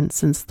torn,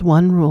 since the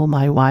one rule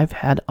my wife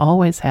had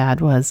always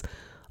was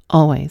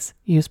always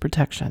use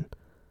protection.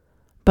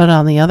 But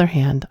on the other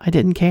hand, I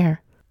didn't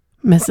care.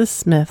 Mrs.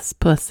 Smith's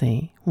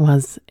pussy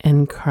was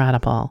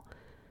incredible.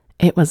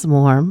 It was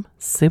warm,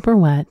 super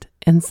wet,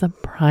 and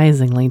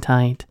surprisingly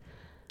tight.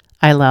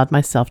 I allowed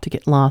myself to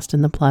get lost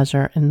in the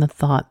pleasure and the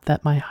thought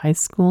that my high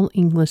school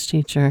English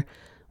teacher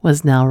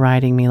was now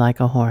riding me like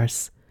a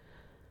horse.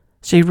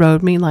 She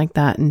rode me like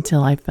that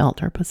until I felt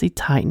her pussy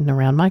tighten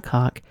around my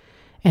cock,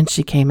 and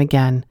she came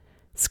again,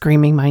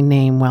 screaming my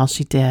name while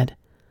she did.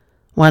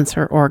 Once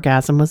her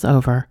orgasm was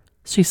over,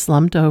 she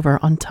slumped over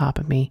on top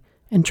of me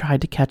and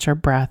tried to catch her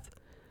breath.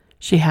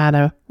 She had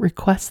a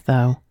request,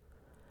 though.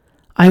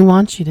 "I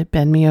want you to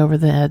bend me over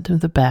the edge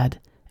of the bed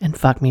and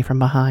fuck me from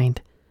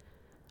behind."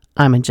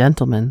 I'm a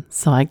gentleman,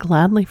 so I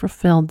gladly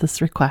fulfilled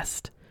this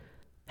request.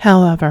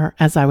 However,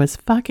 as I was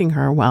fucking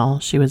her while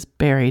she was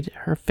buried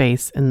her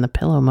face in the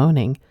pillow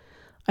moaning,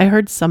 I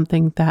heard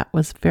something that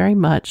was very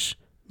much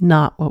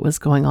not what was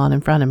going on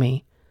in front of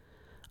me.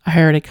 I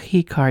heard a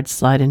key card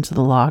slide into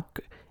the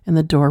lock and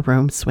the door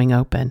room swing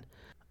open.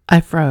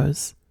 I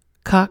froze,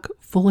 cock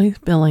fully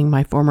filling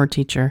my former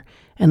teacher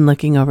and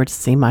looking over to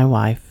see my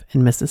wife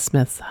and Mrs.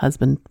 Smith's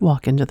husband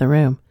walk into the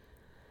room.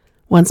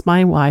 Once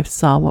my wife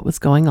saw what was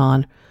going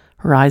on,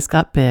 her eyes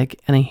got big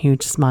and a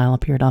huge smile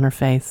appeared on her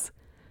face.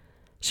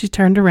 She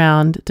turned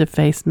around to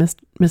face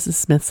Mrs.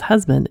 Smith's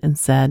husband and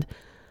said,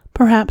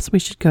 "Perhaps we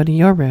should go to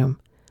your room.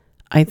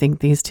 I think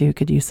these two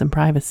could use some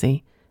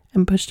privacy,"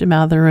 and pushed him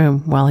out of the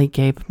room while he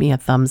gave me a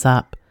thumbs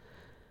up.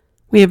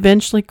 We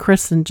eventually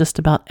christened just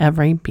about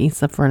every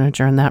piece of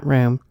furniture in that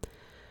room.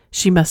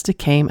 She must have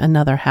came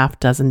another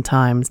 6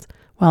 times,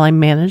 while I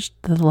managed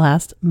to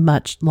last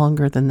much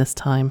longer than this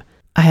time.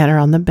 I had her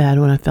on the bed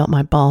when I felt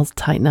my balls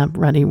tighten up,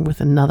 ready with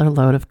another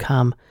load of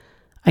cum.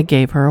 I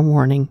gave her a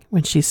warning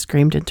when she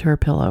screamed into her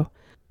pillow,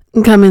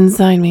 "Come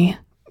inside me.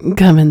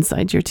 Come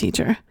inside your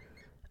teacher."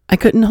 I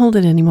couldn't hold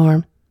it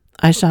anymore.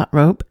 I shot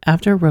rope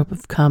after rope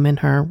of cum in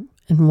her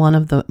in one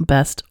of the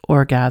best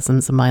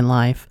orgasms of my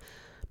life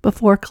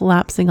before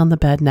collapsing on the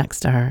bed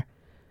next to her.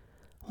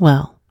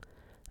 Well,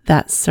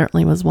 that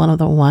certainly was one of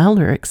the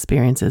wilder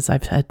experiences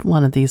I've had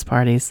one of these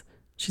parties,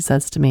 she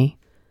says to me.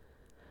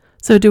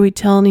 "So do we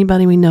tell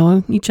anybody we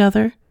know each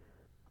other?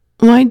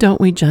 Why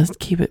don't we just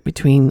keep it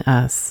between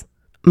us?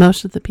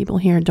 Most of the people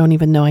here don't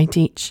even know I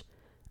teach.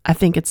 I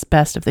think it's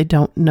best if they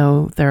don't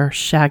know they're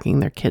shagging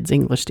their kid's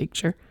English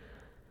teacher."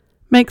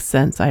 "Makes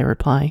sense," I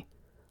reply.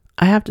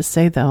 I have to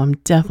say, though, I'm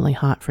definitely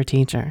hot for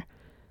teacher.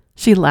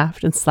 She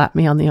laughed and slapped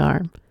me on the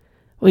arm.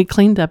 We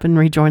cleaned up and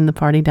rejoined the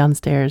party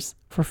downstairs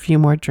for a few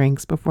more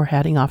drinks before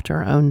heading off to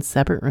our own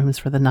separate rooms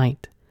for the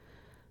night.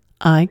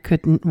 I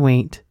couldn't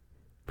wait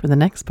for the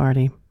next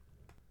party.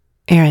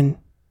 Erin.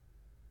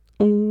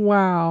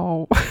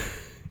 Wow.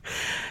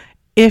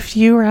 If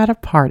you were at a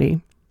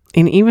party,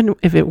 and even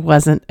if it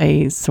wasn't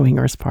a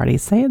swingers party,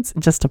 say it's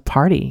just a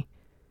party,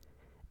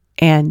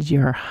 and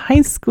your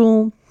high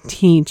school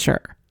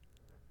teacher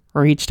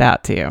reached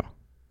out to you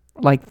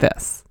like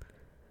this,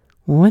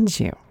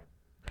 would you?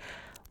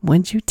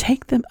 Would you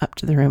take them up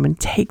to the room and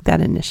take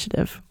that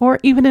initiative? Or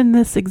even in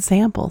this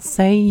example,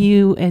 say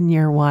you and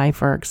your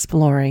wife are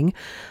exploring,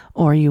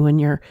 or you and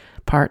your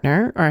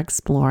partner are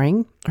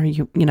exploring, or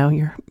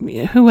your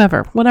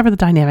whoever, whatever the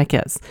dynamic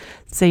is.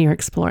 Say you're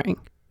exploring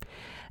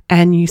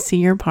and you see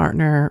your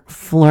partner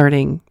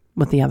flirting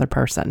with the other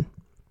person.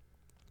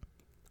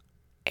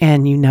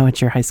 And you know it's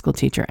your high school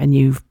teacher and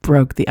you've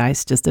broke the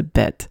ice just a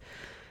bit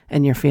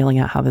and you're feeling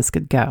out how this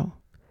could go.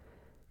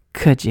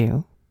 Could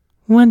you?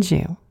 Would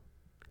you?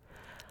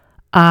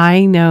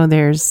 I know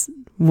there's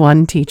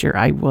one teacher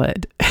I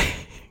would.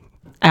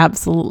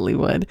 Absolutely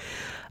would.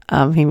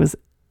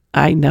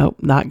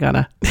 Not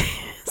gonna.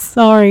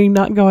 Sorry,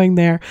 not going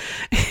there.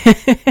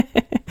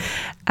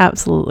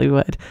 Absolutely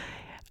would.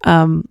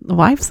 The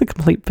wife's a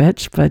complete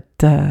bitch, but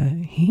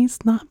he's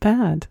not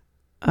bad.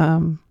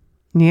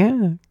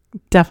 Yeah,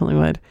 definitely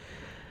would.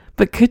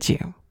 But could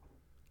you,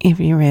 if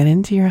you ran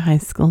into your high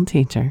school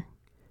teacher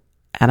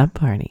at a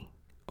party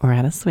or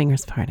at a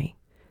swingers party,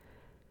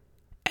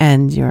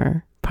 and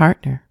your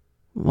partner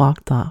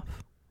walked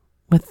off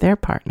with their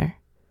partner,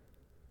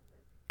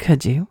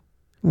 could you?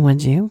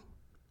 Would you?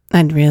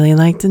 I'd really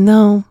like to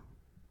know.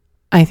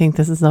 I think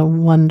this is a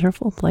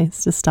wonderful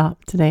place to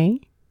stop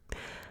today.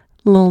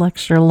 A little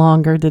extra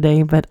longer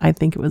today, but I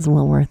think it was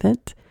well worth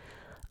it.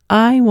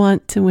 I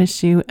want to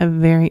wish you a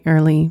very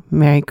early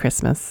Merry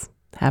Christmas.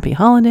 Happy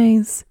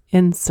holidays.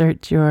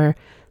 Insert your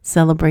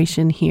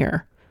celebration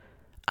here.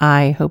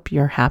 I hope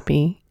you're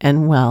happy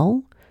and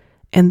well,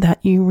 and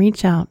that you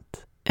reach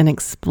out and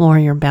explore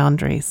your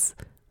boundaries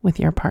with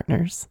your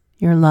partners,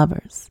 your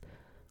lovers,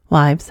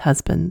 wives,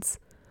 husbands,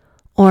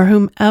 or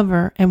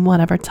whomever and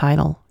whatever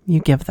title you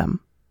give them.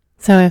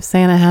 So if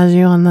Santa has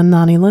you on the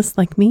naughty list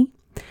like me,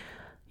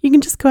 you can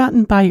just go out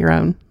and buy your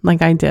own,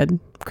 like I did.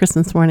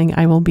 Christmas morning,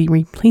 I will be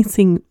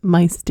replacing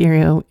my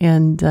stereo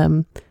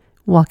and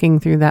walking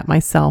through that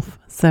myself.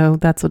 So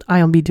that's what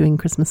I'll be doing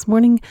Christmas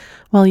morning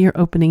while you're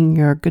opening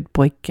your good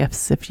boy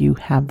gifts if you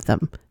have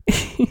them.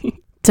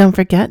 Don't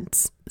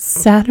forget,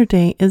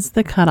 Saturday is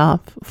the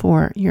cutoff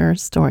for your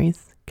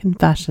stories,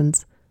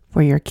 confessions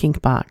for your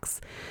kink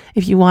box.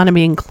 If you want to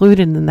be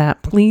included in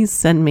that, please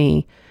send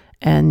me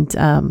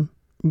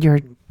your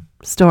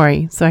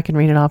story so I can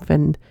read it off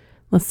and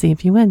let's see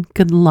if you win.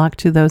 Good luck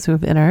to those who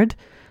have entered.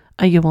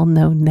 You will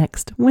know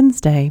next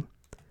Wednesday.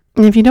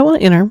 And if you don't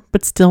want to enter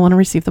but still want to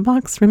receive the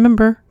box,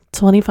 remember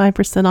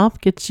 25% off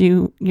gets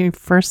you your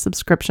first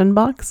subscription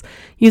box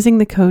using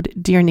the code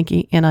Dear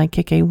Nikki,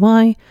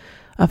 NIKKY,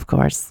 of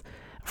course,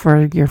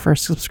 for your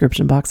first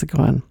subscription box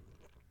going.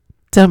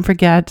 Don't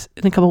forget,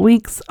 in a couple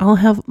weeks, I'll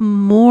have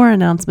more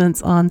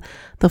announcements on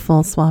the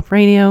Full Swap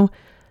Radio,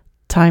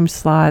 time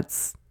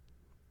slots,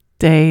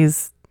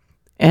 days,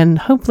 and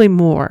hopefully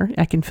more.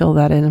 I can fill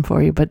that in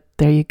for you, but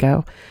there you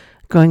go.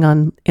 Going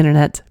on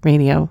internet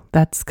radio.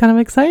 That's kind of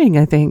exciting,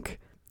 I think.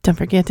 Don't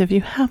forget, if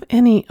you have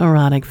any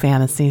erotic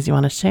fantasies you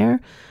want to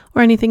share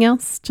or anything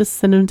else, just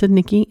send them to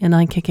Nikki,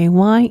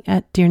 Nikky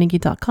at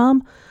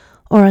dearnikki.com,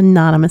 or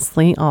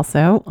anonymously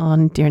also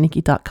on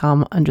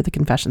dearnikki.com under the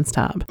confessions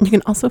tab. You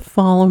can also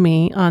follow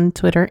me on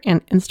Twitter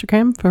and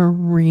Instagram for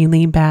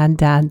really bad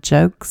dad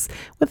jokes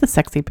with a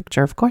sexy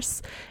picture, of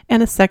course,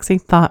 and a sexy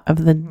thought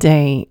of the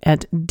day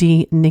at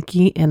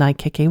dnikky,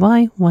 Nikky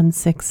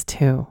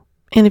 162.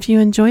 And if you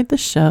enjoyed the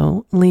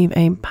show, leave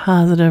a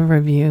positive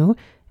review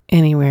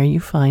anywhere you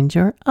find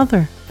your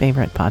other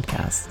favorite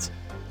podcasts.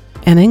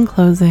 And in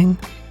closing,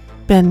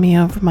 bend me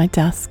over my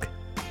desk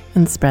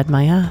and spread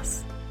my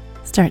ass.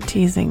 Start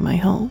teasing my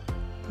hole.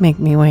 Make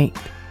me wait.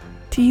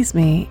 Tease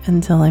me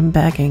until I'm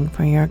begging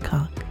for your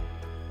cock.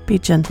 Be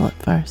gentle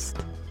at first,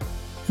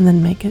 and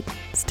then make it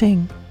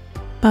sting.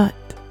 But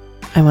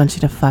I want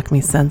you to fuck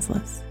me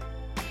senseless.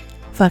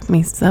 Fuck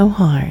me so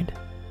hard,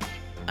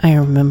 I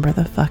remember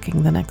the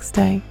fucking the next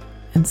day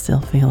and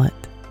still feel it.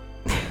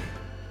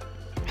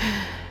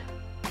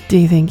 Do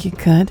you think you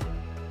could?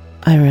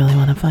 I really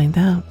want to find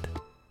out.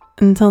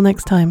 Until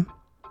next time.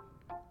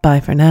 Bye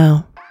for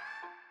now.